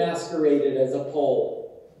who had masqueraded as a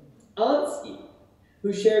Pole. ANSKY,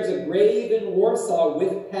 who shares a grave in Warsaw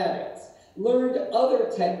with Peretz, learned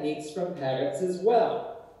other techniques from Peretz as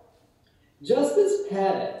well. Just as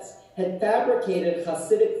Peretz had fabricated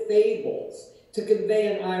Hasidic fables to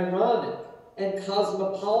convey an ironic and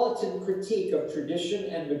cosmopolitan critique of tradition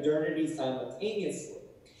and modernity simultaneously,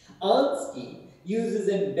 ANSKY uses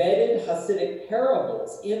embedded Hasidic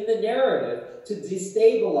parables in the narrative to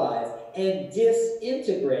destabilize and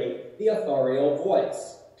disintegrate the authorial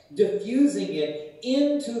voice, diffusing it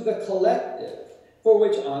into the collective for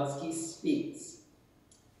which ANSKY speaks.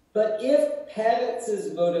 But if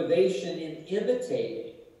Peretz's motivation in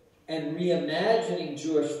imitating and reimagining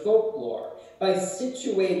Jewish folklore by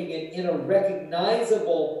situating it in a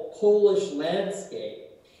recognizable Polish landscape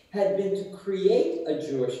had been to create a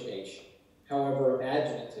Jewish nation, however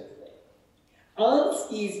imaginatively,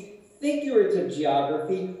 ANSKY'S figurative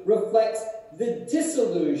geography reflects the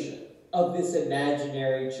dissolution of this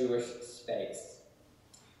imaginary Jewish space,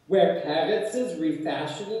 where Peretz's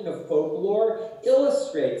refashioning of folklore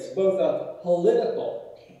illustrates both a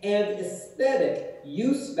political and aesthetic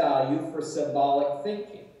use value for symbolic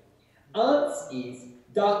thinking. ANSKY'S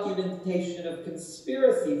documentation of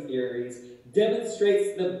conspiracy theories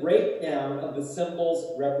demonstrates the breakdown of the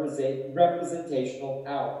symbol's representational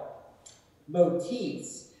power.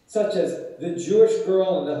 Motifs, such as the Jewish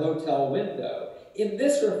girl in the hotel window, in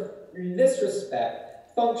this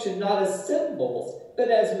respect, function not as symbols,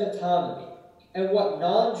 but as metonymy. And what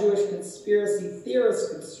non-Jewish conspiracy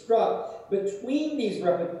theorists construct between these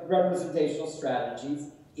representational strategies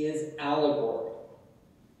is allegory.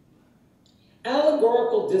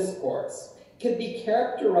 Allegorical discourse can be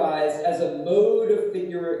characterized as a mode of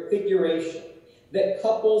figuration that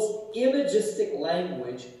couples imagistic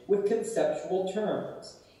language with conceptual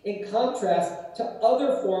terms, in contrast to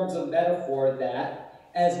other forms of metaphor that,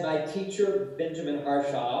 as my teacher Benjamin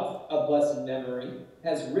Harshav, of blessed memory,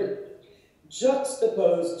 has written,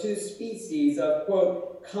 juxtapose two species of,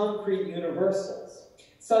 quote, concrete universals,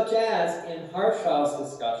 such as, in Harshav's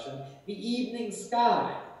discussion, the evening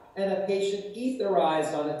sky and a patient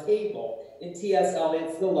etherized on a table in T.S.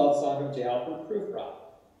 Eliot's The Love Song of J.Alfred Prufrock.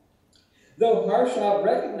 Though Harshav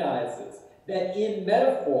recognizes that in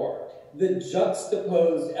metaphor, the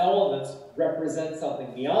juxtaposed elements represent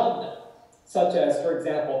something beyond them, such as, for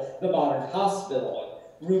example, the modern hospital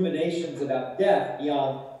and ruminations about death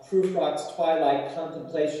beyond Prufrock's twilight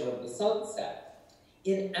contemplation of the sunset.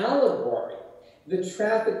 In allegory, the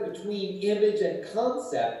traffic between image and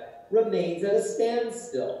concept remains at a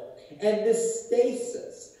standstill, and this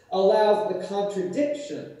stasis allows the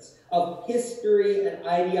contradictions of history and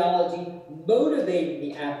ideology motivating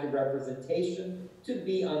the act of representation to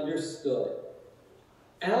be understood.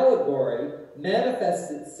 Allegory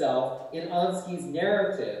manifests itself in ANSKY'S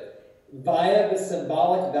narrative via the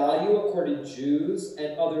symbolic value accorded Jews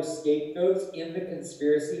and other scapegoats in the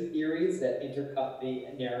conspiracy theories that intercut the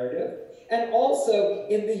narrative, and also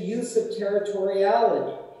in the use of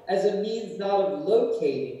territoriality as a means not of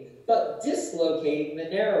locating, but dislocating the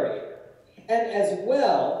narrator, and as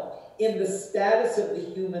well in the status of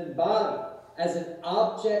the human body as an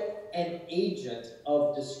object and agent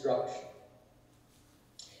of destruction.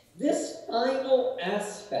 This final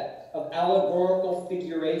aspect of allegorical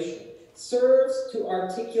figuration serves to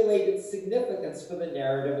articulate its significance for the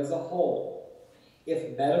narrative as a whole.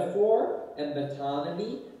 If metaphor and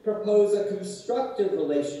metonymy propose a constructive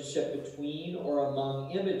relationship between or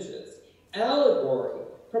among images, allegory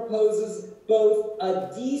proposes both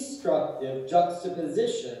a destructive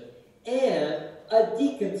juxtaposition and a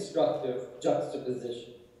deconstructive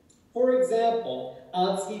juxtaposition. For example,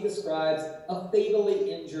 ANSKY describes a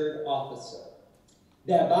fatally injured officer.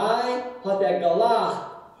 Dabei hat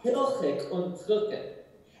gelacht, hilchig und drücken.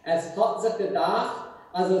 Es hat sich gedacht,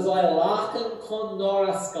 als soll lachen kann nur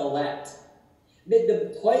ein Skelett. Mit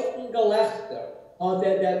dem teuten Gelächter hat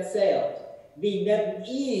erzählt, wie neben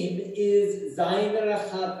ihm ist seiner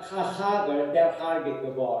Chachaber der Haarge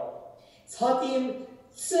geworden. Es hat ihm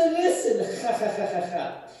zerrissen,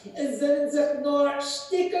 es sind sich nur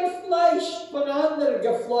Stücke Fleisch voneinander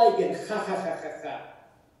geflogen,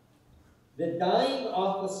 The dying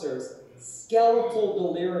officer's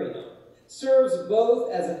skeletal delirium serves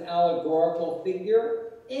both as an allegorical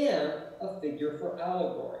figure and a figure for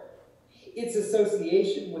allegory. Its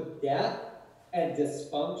association with death and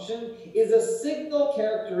dysfunction is a signal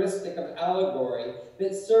characteristic of allegory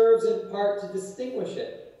that serves in part to distinguish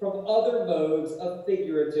it from other modes of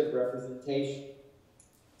figurative representation.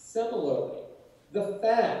 Similarly, the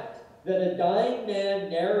fact that a dying man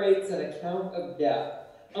narrates an account of death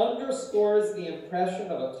underscores the impression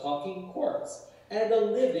of a talking corpse and a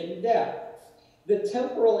living death, the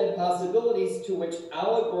temporal impossibilities to which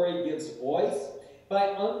allegory gives voice by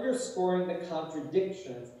underscoring the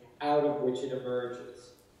contradictions out of which it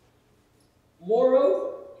emerges.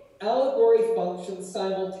 Moreover, allegory functions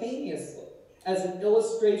simultaneously as an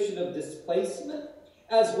illustration of displacement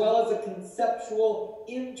as well as a conceptual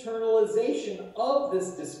internalization of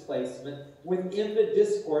this displacement within the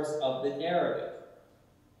discourse of the narrative.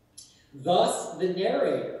 Thus, the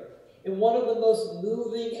narrator, in one of the most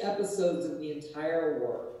moving episodes of the entire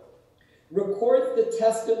work, records the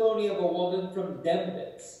testimony of a woman from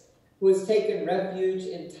Demnitz who has taken refuge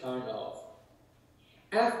in Tarnov.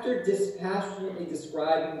 After dispassionately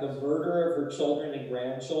describing the murder of her children and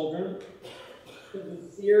grandchildren,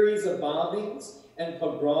 the series of bombings and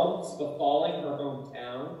pogroms befalling her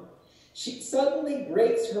hometown, she suddenly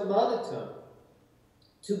breaks her monotone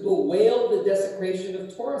to bewail the desecration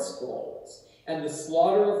of Torah scrolls and the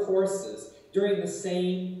slaughter of horses during the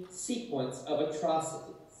same sequence of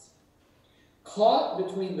atrocities. Caught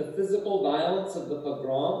between the physical violence of the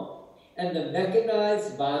pogrom and the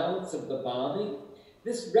mechanized violence of the bombing,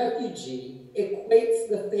 this refugee equates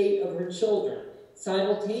the fate of her children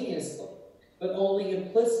simultaneously, but only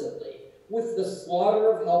implicitly, with the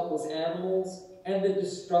slaughter of helpless animals and the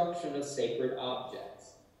destruction of sacred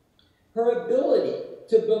objects. Her ability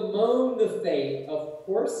to bemoan the fate of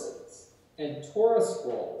horses and Torah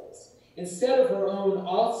scrolls instead of her own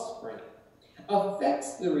offspring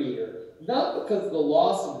affects the reader not because the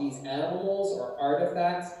loss of these animals or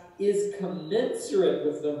artifacts is commensurate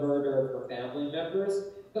with the murder of her family members,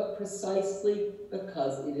 but precisely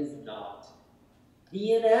because it is not.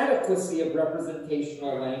 The inadequacy of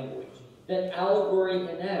representational language that allegory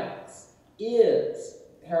enacts is,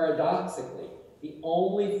 paradoxically, the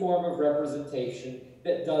only form of representation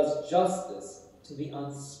that does justice to the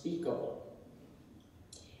unspeakable.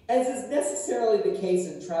 As is necessarily the case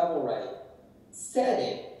in travel writing,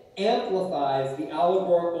 setting amplifies the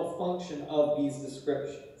allegorical function of these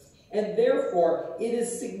descriptions, and therefore it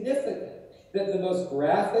is significant that the most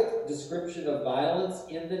graphic description of violence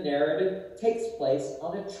in the narrative takes place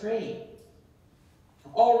on a train.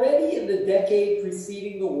 Already in the decade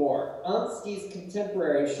preceding the war, ANSKY'S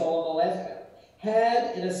contemporary Sholem Aleichem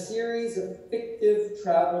had, in a series of fictive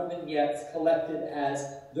travel vignettes collected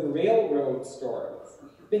as the Railroad Stories,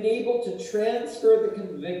 been able to transfer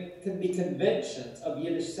the conventions of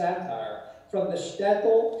Yiddish satire from the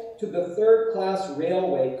shtetl to the third-class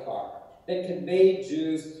railway car that conveyed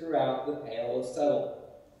Jews throughout the Pale of Settlement.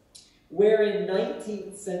 Where in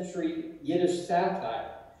 19th century Yiddish satire,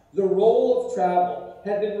 the role of travel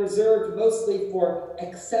had been reserved mostly for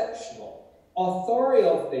exceptional,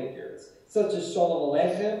 authorial figures, such as Sholem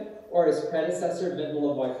Aleichem or his predecessor,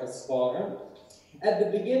 Mindel Khurbn. At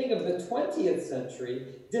the beginning of the 20th century,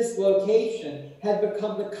 dislocation had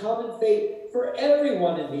become the common fate for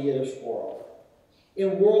everyone in the Yiddish world.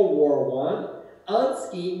 In World War I,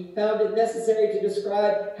 ANSKY found it necessary to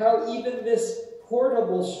describe how even this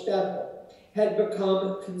portable shtetl had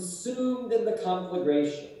become consumed in the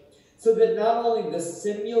conflagration, so that not only the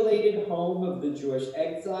simulated home of the Jewish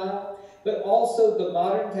exile, but also the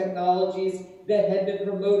modern technologies that had been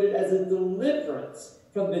promoted as a deliverance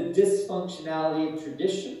from the dysfunctionality of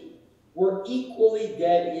tradition were equally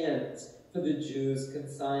dead ends for the Jews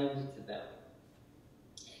consigned to them.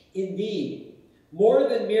 Indeed, more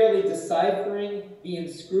than merely deciphering the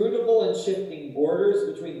inscrutable and shifting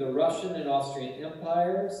borders between the Russian and Austrian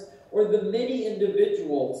empires, or the many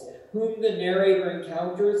individuals whom the narrator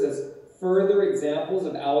encounters as further examples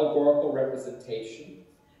of allegorical representation,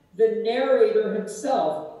 the narrator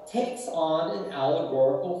himself takes on an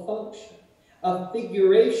allegorical function, a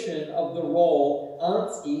figuration of the role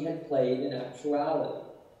Ansky had played in actuality.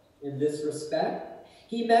 In this respect,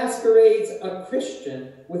 he masquerades a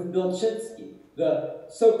Christian with Vilchinsky, the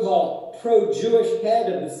so-called pro-Jewish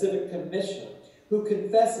head of the Civic Commission, who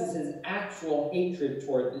confesses his actual hatred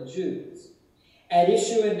toward the Jews. At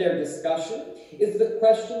issue in their discussion is the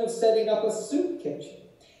question of setting up a soup kitchen,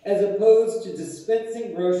 as opposed to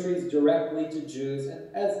dispensing groceries directly to Jews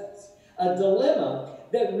and peasants, a dilemma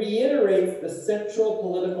that reiterates the central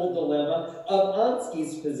political dilemma of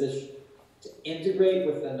Ansky's position, to integrate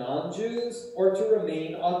with the non-Jews or to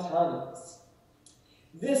remain autonomous.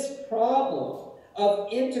 This problem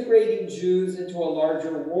of integrating Jews into a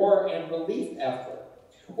larger war and relief effort,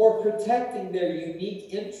 or protecting their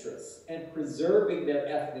unique interests and preserving their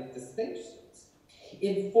ethnic distinctions,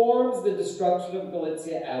 informs the destruction of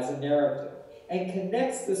Galicia as a narrative, and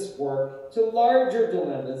connects this work to larger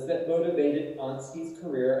dilemmas that motivated Ansky's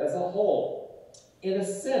career as a whole. In a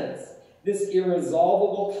sense, this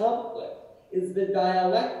irresolvable conflict is the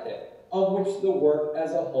dialectic on which the work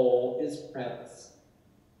as a whole is premised.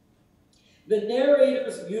 The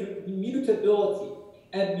narrator's mutability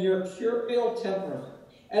and mercurial temperament,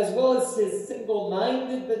 as well as his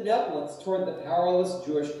single-minded benevolence toward the powerless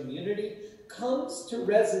Jewish community, comes to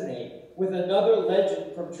resonate with another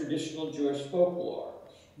legend from traditional Jewish folklore,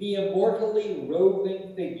 the immortally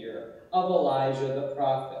roving figure of Elijah the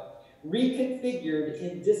prophet, reconfigured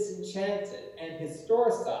in Disenchanted and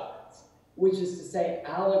historicized, which is to say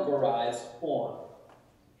allegorized form.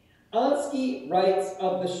 Ansky writes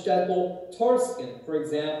of the shtetl Torsken, for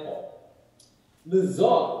example,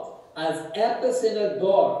 Mezot, as etwas in a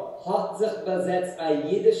dor hat sich besetzt ein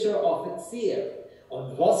jiddischer Offizier,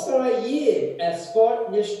 und was für ein Jid es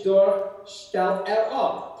fort nicht durch, stellt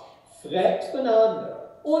ab, fragt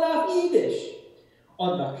voneinander, und auf Jiddisch.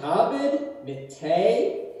 Und Makabed mit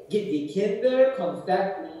Tee gibt die Kinder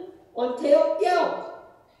Konfekten und teilt Geld.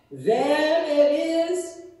 Wer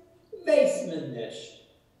ist, weiß man nicht.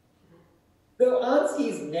 Though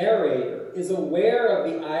Ansky's narrator is aware of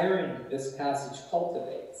the irony this passage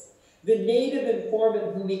cultivates, the native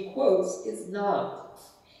informant whom he quotes is not.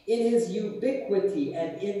 In his ubiquity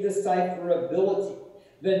and indecipherability,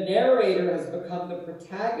 the narrator has become the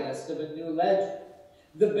protagonist of a new legend,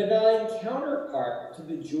 the benign counterpart to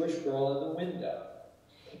the Jewish girl in the window.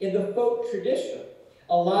 In the folk tradition,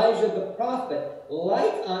 Elijah the prophet,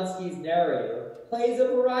 like Ansky's narrator, plays a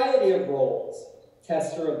variety of roles: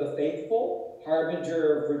 tester of the faithful,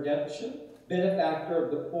 harbinger of redemption, benefactor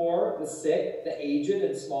of the poor, the sick, the aged,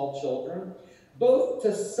 and small children, both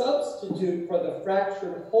to substitute for the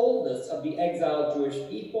fractured wholeness of the exiled Jewish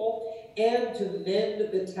people and to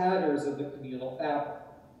mend the tatters of the communal fabric.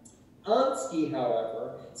 Ansky,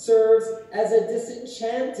 however, serves as a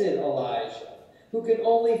disenchanted Elijah, who can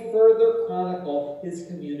only further chronicle his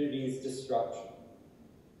community's destruction.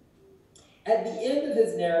 At the end of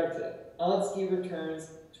his narrative, Ansky returns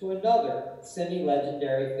to another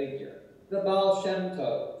semi-legendary figure, the Baal Shem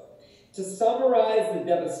Tov, to summarize the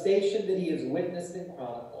devastation that he has witnessed and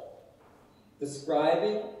chronicled,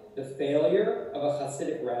 describing the failure of a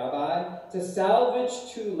Hasidic rabbi to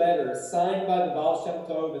salvage 2 letters signed by the Baal Shem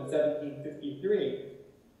Tov in 1753.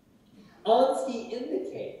 Ansky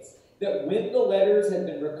indicates that when the letters had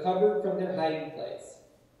been recovered from their hiding place,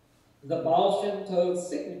 the Baal Shem Tov's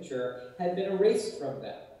signature had been erased from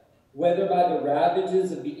them, whether by the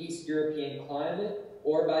ravages of the East European climate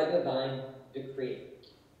or by divine decree.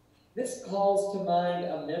 This calls to mind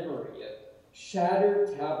a memory of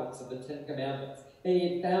shattered tablets of the Ten Commandments that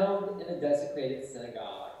he had found in a desecrated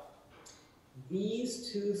synagogue.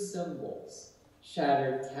 These 2 symbols,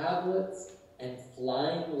 shattered tablets and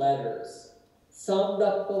flying letters, summed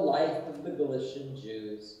up the life of the Galician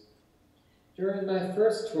Jews. During my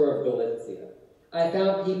first tour of Galicia, I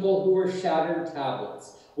found people who were shattered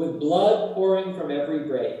tablets, with blood pouring from every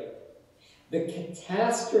break. The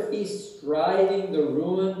catastrophe striding the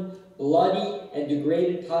ruined, bloody, and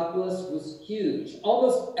degraded populace was huge,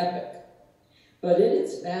 almost epic. But in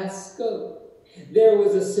its vast scope, there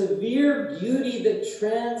was a severe beauty that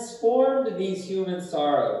transformed these human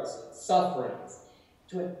sorrows, sufferings,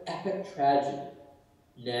 to an epic tragedy.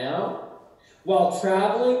 Now, while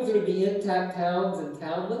traveling through the intact towns and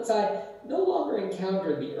townlets, I no longer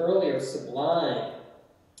encountered the earlier sublime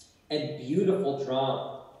and beautiful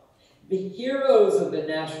drama. The heroes of the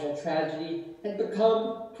national tragedy had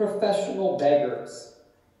become professional beggars.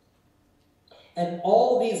 And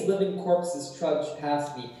all these living corpses trudged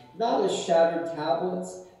past me, not as shattered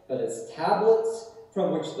tablets, but as tablets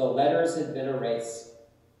from which the letters had been erased.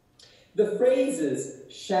 The phrases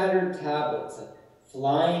shattered tablets and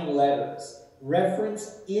flying letters,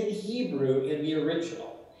 referenced in Hebrew in the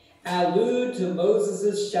original, allude to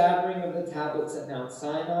Moses' shattering of the tablets at Mount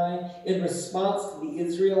Sinai in response to the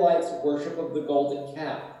Israelites' worship of the golden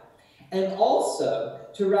calf, and also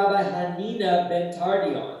to Rabbi Hanina ben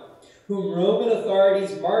Tardion, whom Roman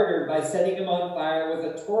authorities martyred by setting him on fire with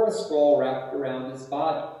a Torah scroll wrapped around his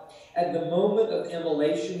body. At the moment of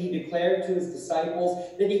immolation, he declared to his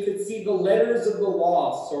disciples that he could see the letters of the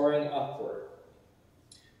law soaring upward.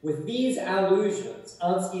 With these allusions,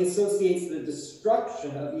 Ansky associates the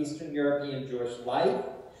destruction of Eastern European Jewish life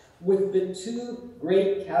with the two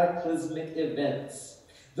great cataclysmic events: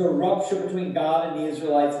 the rupture between God and the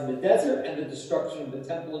Israelites in the desert and the destruction of the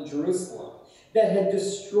temple in Jerusalem that had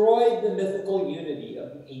destroyed the mythical unity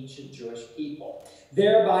of the ancient Jewish people,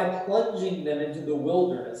 thereby plunging them into the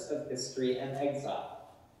wilderness of history and exile.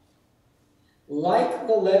 Like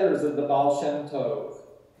the letters of the Baal Shem Tov,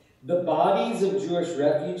 the bodies of Jewish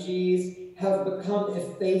refugees have become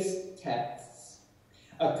effaced texts,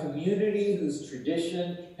 a community whose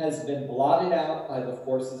tradition has been blotted out by the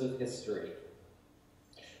forces of history.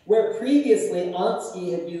 Where previously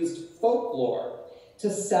Ansky had used folklore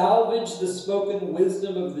to salvage the spoken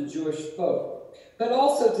wisdom of the Jewish folk, but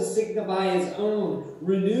also to signify his own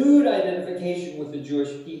renewed identification with the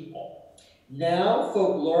Jewish people, now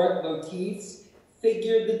folkloric motifs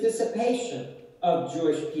figured the dissipation of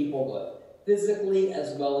Jewish peoplehood, physically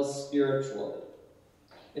as well as spiritually.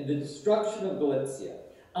 In the Destruction of Galicia,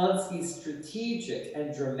 Ansky's strategic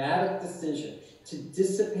and dramatic decision to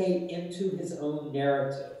dissipate into his own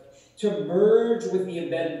narrative, to merge with the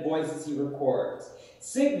embedded voices he records,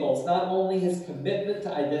 signals not only his commitment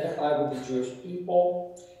to identify with the Jewish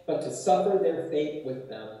people, but to suffer their fate with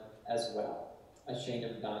them as well.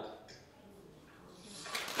 Ashenim Dan.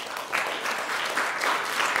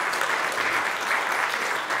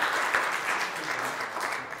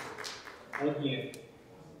 Thank you.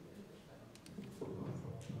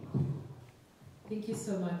 Thank you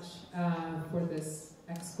so much for this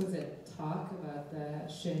exquisite talk about the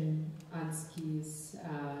ANSKY'S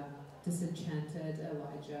Disenchanted,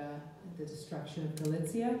 Elijah, and the Destruction of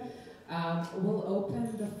Galicia. We'll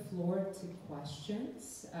open the floor to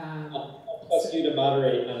questions. I'll ask you to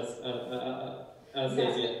moderate,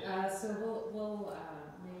 Anastasia. Yeah, so we'll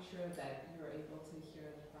make sure that you're able to hear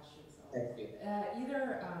the questions. Thank you. Either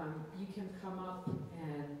you can come up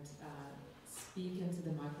and speak into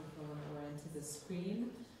the microphone or into the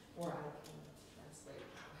screen, or I can translate the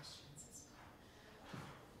questions as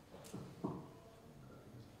well.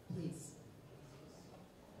 Please.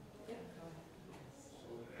 Yeah, go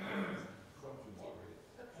ahead.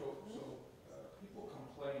 So people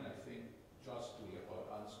complain, I think, justly about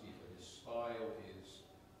Ansky that his style is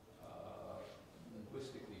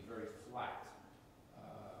linguistically very flat,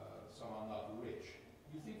 somehow not rich.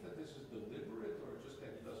 Do you think that this is deliberate, or just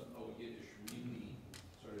that he doesn't know Yiddish really,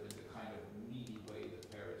 sort of in the kind of meaty way that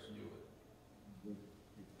parents knew it?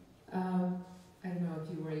 I don't know if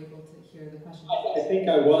you were able to hear the question. I think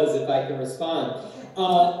I was, if I can respond.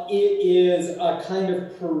 It is a kind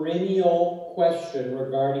of perennial question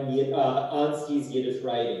regarding Ansky's Yiddish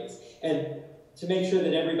writings. And to make sure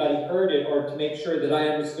that everybody heard it, or to make sure that I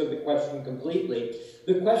understood the question completely,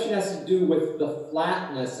 the question has to do with the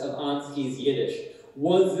flatness of Ansky's Yiddish.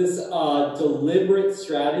 Was this a deliberate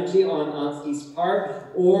strategy on Ansky's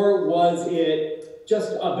part, or was it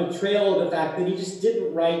just a betrayal of the fact that he just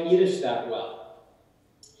didn't write Yiddish that well?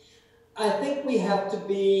 I think we have to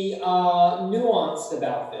be nuanced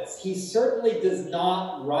about this. He certainly does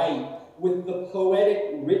not write with the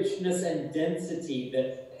poetic richness and density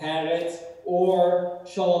that Peretz or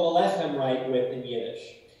Sholem Aleichem write with in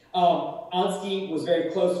Yiddish. Ansky was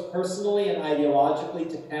very close personally and ideologically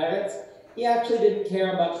to Peretz. He actually didn't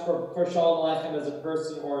care much for Sholem Aleichem as a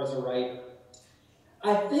person or as a writer.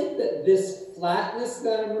 I think that this flatness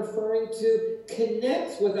that I'm referring to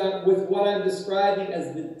connects with what I'm describing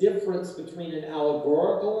as the difference between an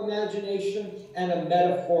allegorical imagination and a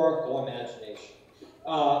metaphorical imagination.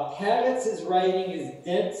 Peretz's writing is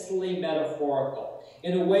densely metaphorical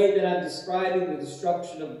in a way that I'm describing the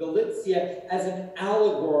destruction of Galicia as an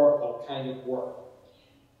allegorical kind of work.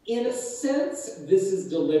 In a sense, this is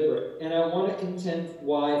deliberate, and I want to contend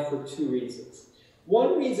why for two reasons.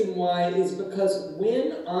 One reason why is because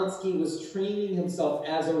when Ansky was training himself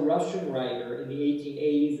as a Russian writer in the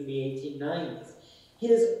 1880s and the 1890s,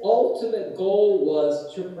 his ultimate goal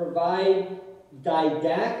was to provide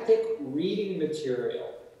didactic reading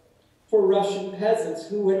material for Russian peasants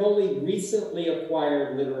who had only recently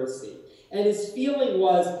acquired literacy. And his feeling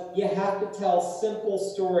was, you have to tell simple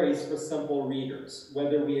stories for simple readers,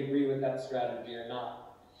 whether we agree with that strategy or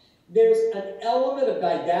not. There's an element of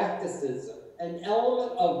didacticism, an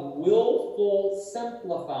element of willful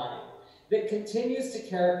simplifying that continues to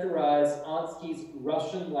characterize Ansky's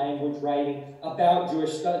Russian language writing about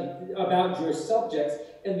Jewish study, about Jewish subjects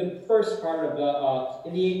in the first part of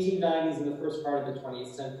in the 1890s and the first part of the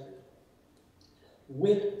 20th century.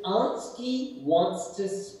 When Ansky wants to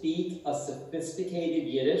speak a sophisticated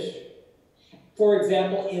Yiddish, for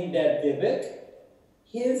example, in that Dibbik,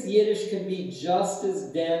 his Yiddish can be just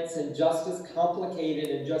as dense and just as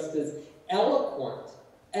complicated and just as eloquent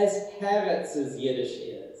as Peretz's Yiddish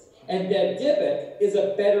is. And that Dibbik is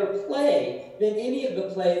a better play than any of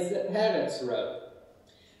the plays that Peretz wrote.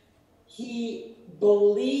 He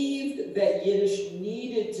believed that Yiddish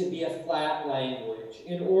needed to be a flat language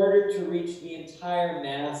in order to reach the entire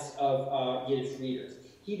mass of Yiddish readers.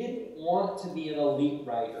 He didn't want to be an elite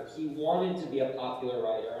writer. He wanted to be a popular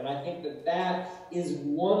writer. And I think that that is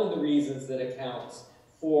one of the reasons that accounts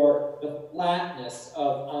for the flatness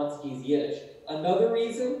of Ansky's Yiddish. Another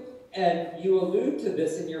reason, and you allude to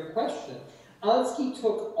this in your question, Ansky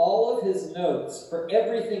took all of his notes for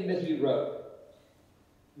everything that he wrote,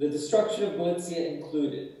 the Destruction of Galicia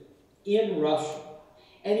included, in Russian.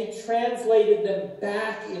 And he translated them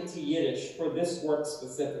back into Yiddish for this work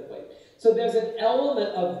specifically. So there's an element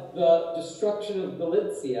of the Destruction of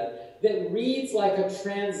Galicia that reads like a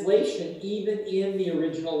translation even in the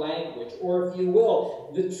original language, or if you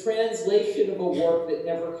will, the translation of a work that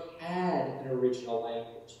never had an original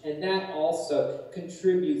language. And that also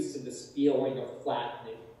contributes to this feeling of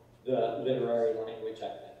flattening the literary language, I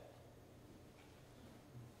think.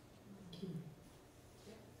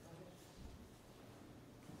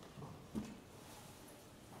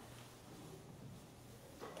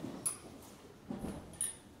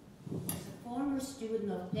 Former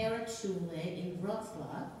student of Schule in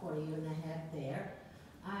Wrocław for a year and a half there,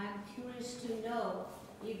 I'm curious to know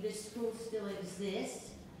if the school still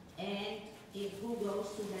exists and if who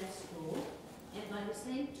goes to that school. And by the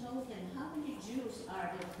same token, how many Jews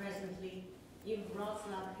are there presently in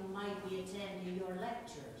Wrocław who might be attending your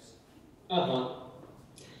lectures?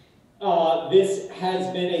 This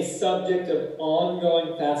has been a subject of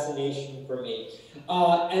ongoing fascination for me.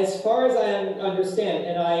 As far as I understand,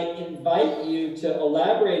 and I invite you to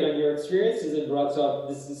elaborate on your experiences in Wrocław,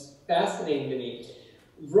 this is fascinating to me.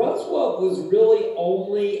 Wrocław was really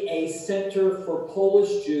only a center for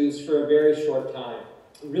Polish Jews for a very short time,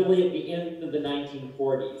 really at the end of the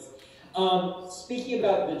 1940s. Speaking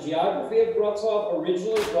about the geography of Wrocław,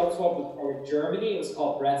 originally Wrocław was part of Germany. It was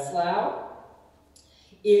called Breslau.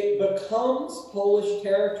 It becomes Polish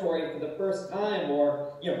territory for the first time,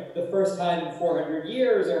 or the first time in 400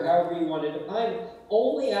 years, or however you want to define it,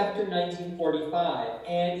 only after 1945.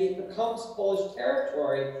 And it becomes Polish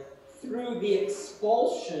territory through the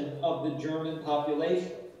expulsion of the German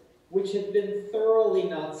population, which had been thoroughly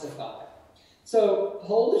Nazified. So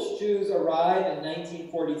Polish Jews arrive in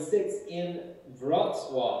 1946 in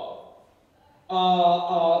Wrocław.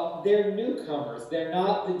 They're newcomers. They're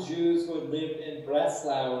not the Jews who had lived in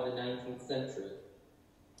Breslau in the 19th century.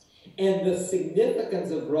 And the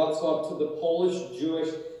significance of Wrocław to the Polish Jewish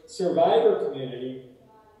survivor community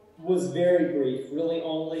was very brief, really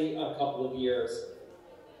only a couple of years.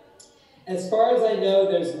 As far as I know,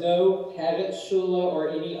 there's no Schule or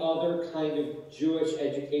any other kind of Jewish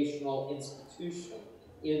educational institution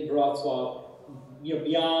in Wrocław,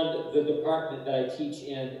 beyond the department that I teach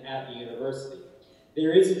in at the university.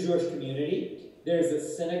 There is a Jewish community. There's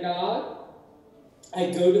a synagogue.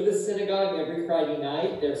 I go to the synagogue every Friday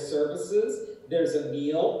night. There's services. There's a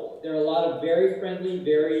meal. There are a lot of very friendly,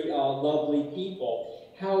 very lovely people.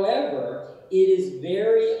 However, it is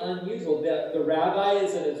very unusual. The rabbi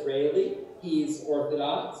is an Israeli. He's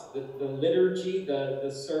Orthodox. The liturgy,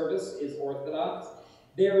 the service is Orthodox.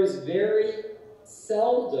 There is very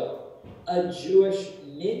seldom a Jewish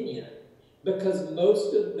minyan, because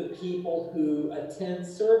most of the people who attend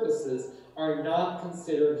services are not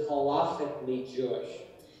considered halachically Jewish.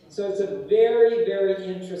 So it's a very, very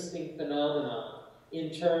interesting phenomenon in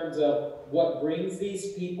terms of what brings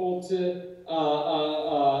these people to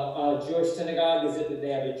a Jewish synagogue. Is it that they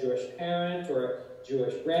have a Jewish parent or a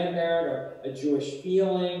Jewish grandparent or a Jewish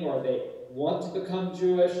feeling, or they want to become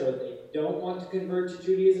Jewish or they don't want to convert to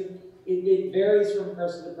Judaism? it varies from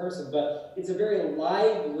person to person, but it's a very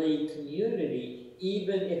lively community,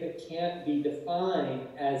 even if it can't be defined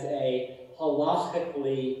as a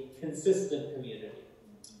halachically consistent community.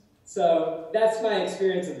 So that's my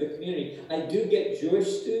experience of the community. I do get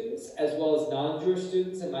Jewish students as well as non-Jewish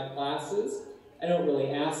students in my classes. I don't really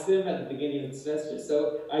ask them at the beginning of the semester,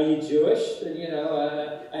 so are you Jewish? And,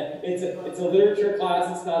 it's a literature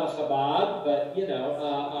class, it's not a Chabad, but,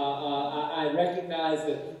 I recognize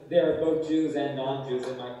that there are both Jews and non-Jews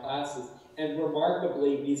in my classes, and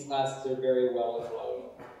remarkably, these classes are very well enrolled.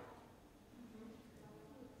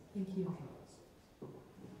 Thank you.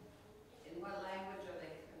 In what language are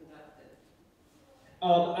they conducted?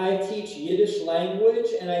 I teach Yiddish language,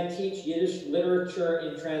 and I teach Yiddish literature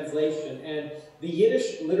in translation, and the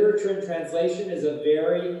Yiddish literature in translation is a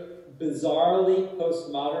very bizarrely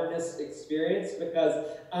postmodernist experience because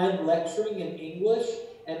I'm lecturing in English,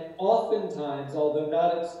 and oftentimes, although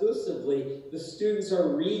not exclusively, the students are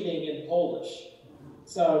reading in Polish.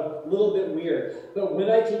 So, a little bit weird. But when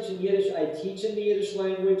I teach in Yiddish, I teach in the Yiddish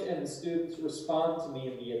language, and the students respond to me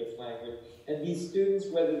in the Yiddish language. And these students,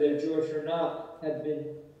 whether they're Jewish or not, have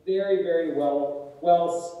been very, very well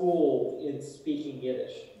schooled in speaking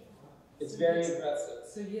Yiddish. It's very impressive.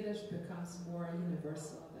 So Yiddish becomes more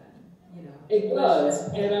universal than, It does,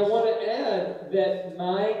 and I want to add that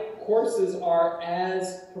my courses are,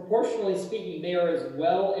 as proportionally speaking, they are as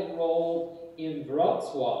well enrolled in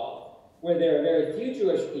Wrocław, where there are very few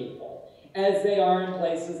Jewish people, as they are in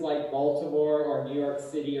places like Baltimore or New York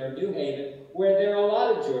City or New Haven, where there are a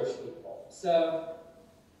lot of Jewish people. So,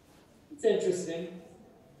 it's interesting.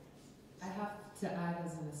 I have to add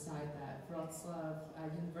as an aside that Wrocław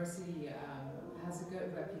University has a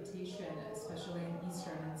good reputation, especially in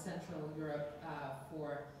Eastern and Central Europe,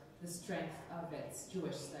 for the strength of its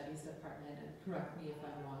Jewish Studies department. And correct me if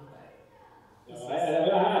I'm wrong, but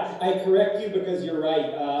I correct you because you're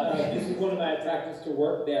right. This is one of my attractions to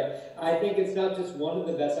work there. I think it's not just one of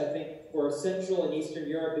the best. I think for Central and Eastern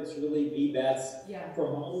Europe, it's really the best. Yeah. For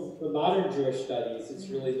modern Jewish studies, it's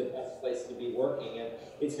really the best place to be working. And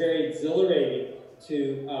it's very exhilarating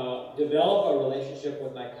to develop a relationship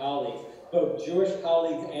with my colleagues, both Jewish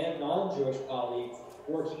colleagues and non-Jewish colleagues,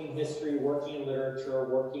 working in history, working in literature,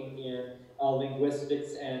 working in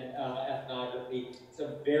linguistics and ethnography. It's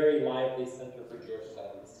a very lively center for Jewish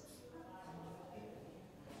studies.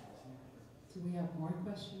 Do we have more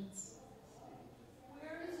questions?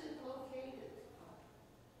 Where is it located?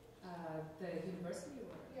 The university?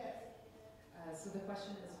 Yes. So the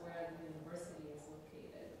question is where the university is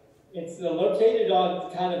located. It's located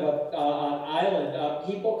on kind of an island.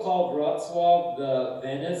 People call Wrocław the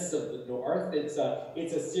Venice of the North. It's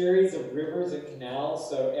a series of rivers and canals,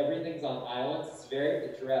 so everything's on islands. It's very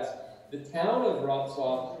picturesque. The town of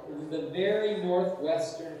Wrocław is in the very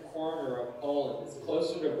northwestern corner of Poland. It's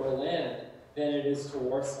closer to Berlin than it is to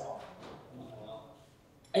Warsaw.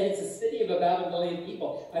 And it's a city of about 1 million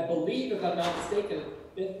people. I believe, if I'm not mistaken,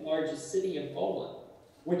 the 5th largest city in Poland,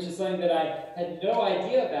 which is something that I had no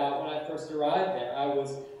idea about when I first arrived there. I was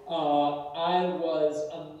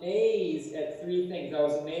amazed at 3 things. I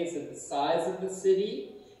was amazed at the size of the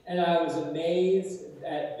city, and I was amazed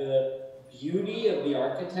at the beauty of the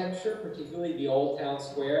architecture, particularly the Old Town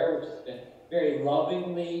Square, which has been very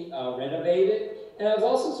lovingly renovated. And I was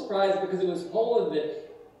also surprised because it was Poland that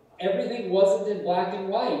everything wasn't in black and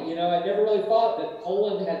white. I never really thought that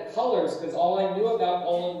Poland had colors, because all I knew about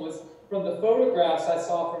Poland was from the photographs I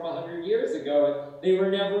saw from 100 years ago, and they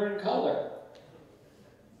were never in color.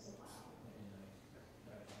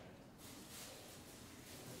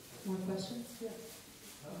 More questions? Yeah.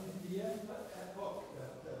 In the epoch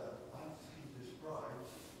that ANSKY'S describes,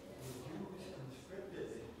 the Jews conscripted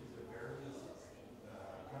into the various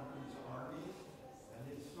countries' armies, and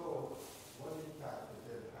if so, what impact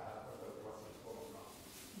did it have on what was going on?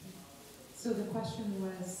 So the question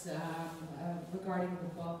was regarding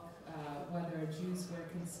the book, whether Jews were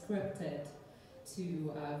conscripted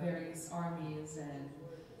to various armies, and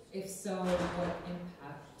if so, what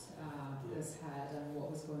impact this had on what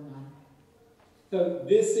was going on. So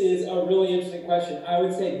this is a really interesting question. I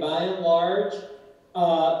would say, by and large,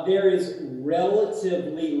 there is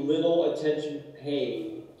relatively little attention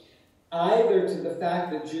paid either to the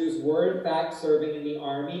fact that Jews were in fact serving in the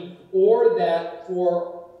army, or that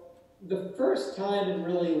for the first time in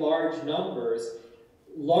really large numbers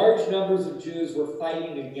of Jews were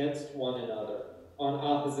fighting against one another on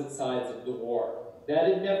opposite sides of the war. That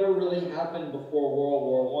had never really happened before World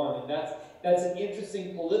War I, and that's an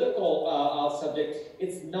interesting political subject.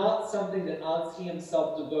 It's not something that ANSKY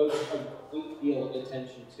himself devotes a great deal of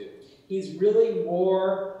attention to. He's really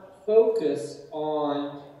more focused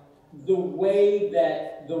on the way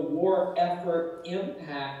that the war effort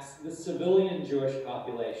impacts the civilian Jewish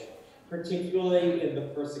population, particularly in the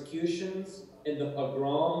persecutions, in the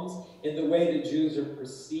pogroms, in the way the Jews are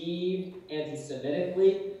perceived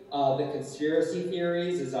anti-Semitically, the conspiracy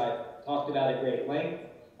theories, as I talked about at great length,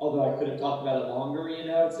 although I could have talked about it longer, you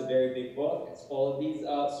know, it's a very big book, it's full of these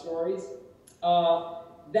stories.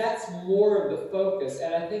 That's more of the focus,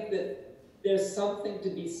 and I think that there's something to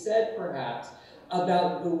be said, perhaps,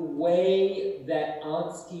 about the way that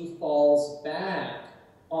ANSKY falls back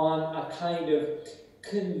on a kind of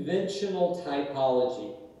conventional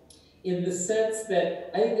typology, in the sense that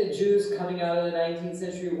I think the Jews coming out of the 19th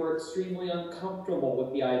century were extremely uncomfortable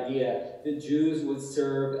with the idea that Jews would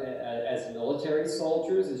serve as military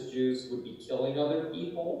soldiers, as Jews would be killing other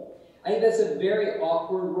people. I think that's a very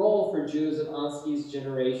awkward role for Jews of ANSKY'S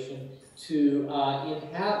generation to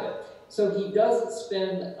inhabit. So he doesn't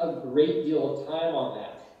spend a great deal of time on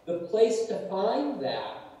that. The place to find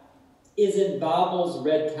that is in Babel's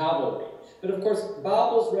Red Cavalry. But of course,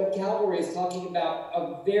 Babel's Red Cavalry is talking about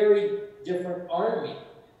a very different army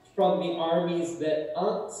from the armies that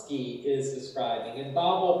ANSKY is describing. And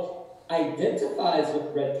Babel identifies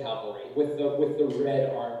with Red Cavalry, with the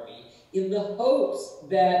Red Army, in the hopes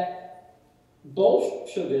that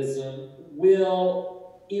Bolshevism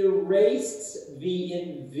will erase the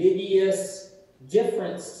invidious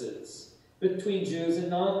differences between Jews and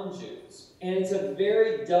non-Jews. And it's a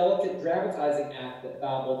very delicate dramatizing act that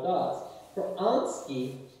Babel does. For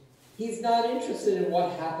ANSKY, he's not interested in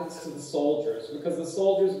what happens to the soldiers, because the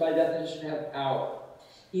soldiers, by definition, have power.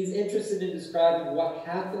 He's interested in describing what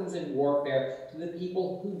happens in warfare to the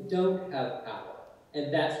people who don't have power.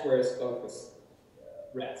 And that's where his focus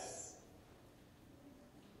rests.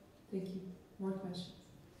 Thank you. More questions?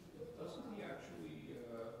 Doesn't he actually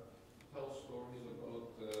tell stories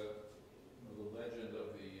about the legend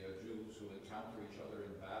of the Jews who encounter each other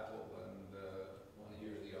in battle, and one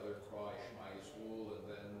hears the other cry Shema Yisrael, and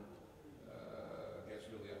then gets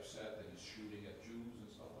really upset that he's shooting at Jews and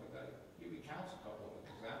stuff like that? He recounts a couple of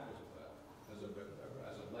examples of that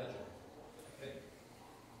as a legend, I think.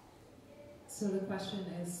 So the question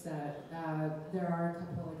is that there are a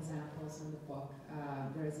couple examples in the book.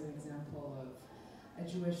 There is an example of a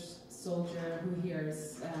Jewish soldier who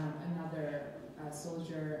hears another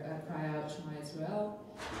soldier cry out Shema Yisrael,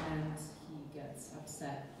 and he gets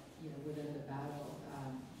upset, within the battle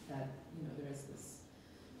that there is this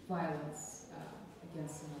violence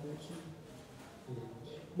against another Jew.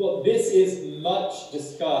 Well, this is much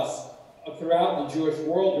discussed throughout the Jewish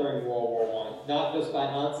world during World War I, not just by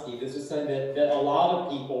ANSKY. This is something that a lot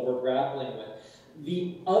of people were grappling with.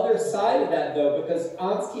 The other side of that, though, because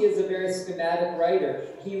ANSKY is a very schematic writer,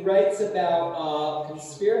 he writes about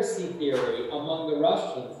conspiracy theory among the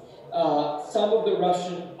Russians. Some of the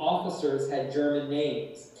Russian officers had German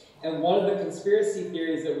names. And one of the conspiracy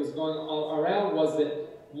theories that was going on around was that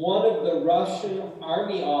one of the Russian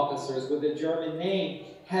army officers with a German name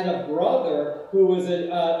had a brother who was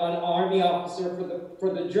an army officer for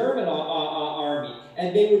the German army.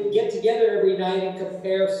 And they would get together every night and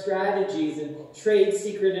compare strategies and trade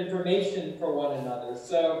secret information for one another.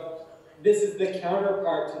 So this is the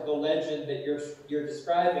counterpart to the legend that you're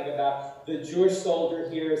describing about the Jewish soldier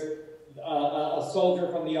hears a soldier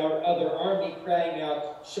from the other army crying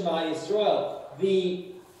out Shema Yisrael.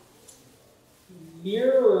 The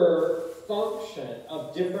mirror function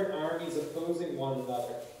of different armies opposing one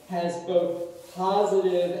another has both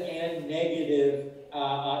positive and negative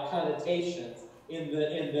connotations in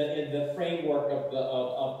the framework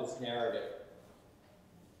of this narrative.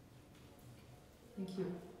 Thank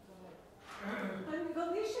you.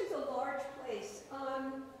 Galicia is a large place.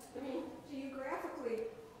 Geographically,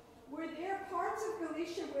 were there parts of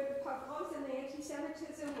Galicia where the pogroms and the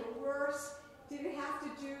anti-Semitism were worse? Did it have to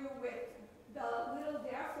do with the little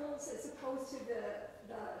derfels as opposed to the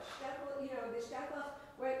shtetl, the shtetl?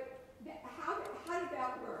 How did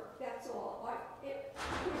that work? That's all.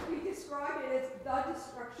 We describe it as the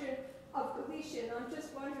destruction of Galicia, and I'm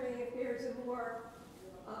just wondering if there's a more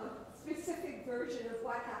specific version of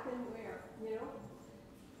what happened where,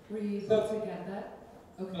 Were you able to get that?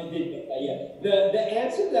 Okay. I did get that, yeah. The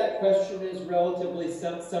answer to that question is relatively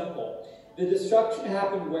simple. The destruction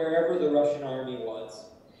happened wherever the Russian army was.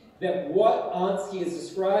 That what ANSKY is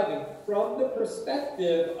describing from the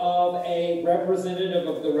perspective of a representative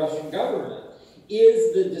of the Russian government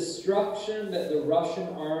is the destruction that the Russian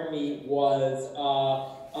army was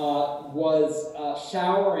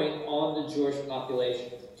showering on the Jewish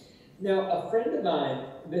population. Now, a friend of mine,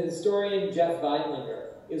 the historian Jeff Weidlinger,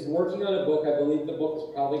 is working on a book, I believe the book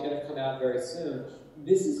is probably going to come out very soon,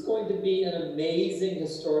 this is going to be an amazing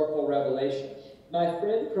historical revelation. My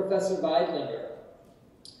friend Professor Weidlinger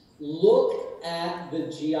looked at the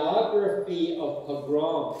geography of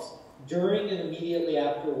pogroms during and immediately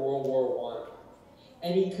after World War I,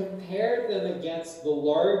 and he compared them against the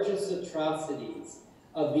largest atrocities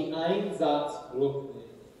of the Einsatzgruppen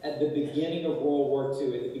at the beginning of World War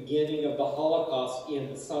II, at the beginning of the Holocaust in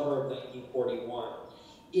the summer of 1941.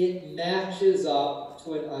 It matches up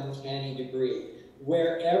to an uncanny degree.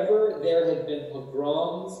 Wherever there had been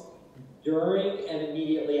pogroms during and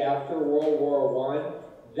immediately after World War I,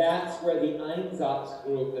 that's where the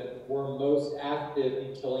Einsatzgruppen were most active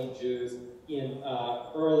in killing Jews in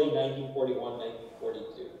early 1941,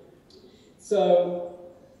 1942. So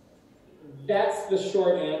that's the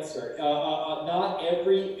short answer. Not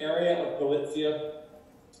every area of Galicia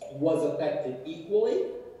was affected equally,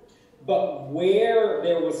 but where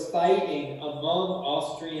there was fighting among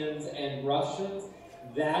Austrians and Russians,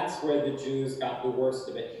 that's where the Jews got the worst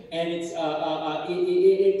of it. And it's,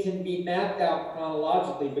 it can be mapped out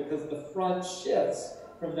chronologically because the front shifts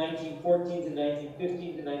from 1914 to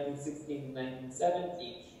 1915 to 1916 to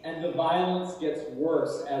 1917, and the violence gets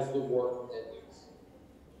worse as the war continues.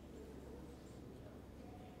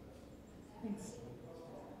 Thanks.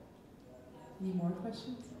 Any more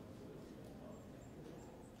questions?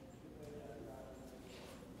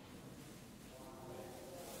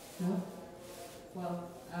 No? Well,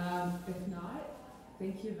 if not,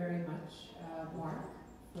 thank you very much, Mark,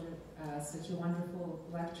 for such a wonderful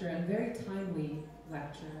lecture and very timely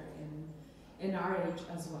lecture in our age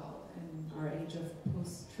as well, in our age of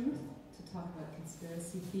post-truth, to talk about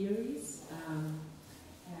conspiracy theories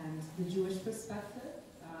and the Jewish perspective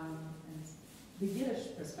and the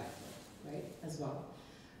Yiddish perspective, right, as well.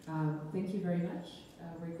 Thank you very much.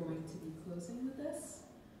 We're going to be closing with this.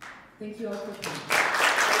 Thank you all for coming.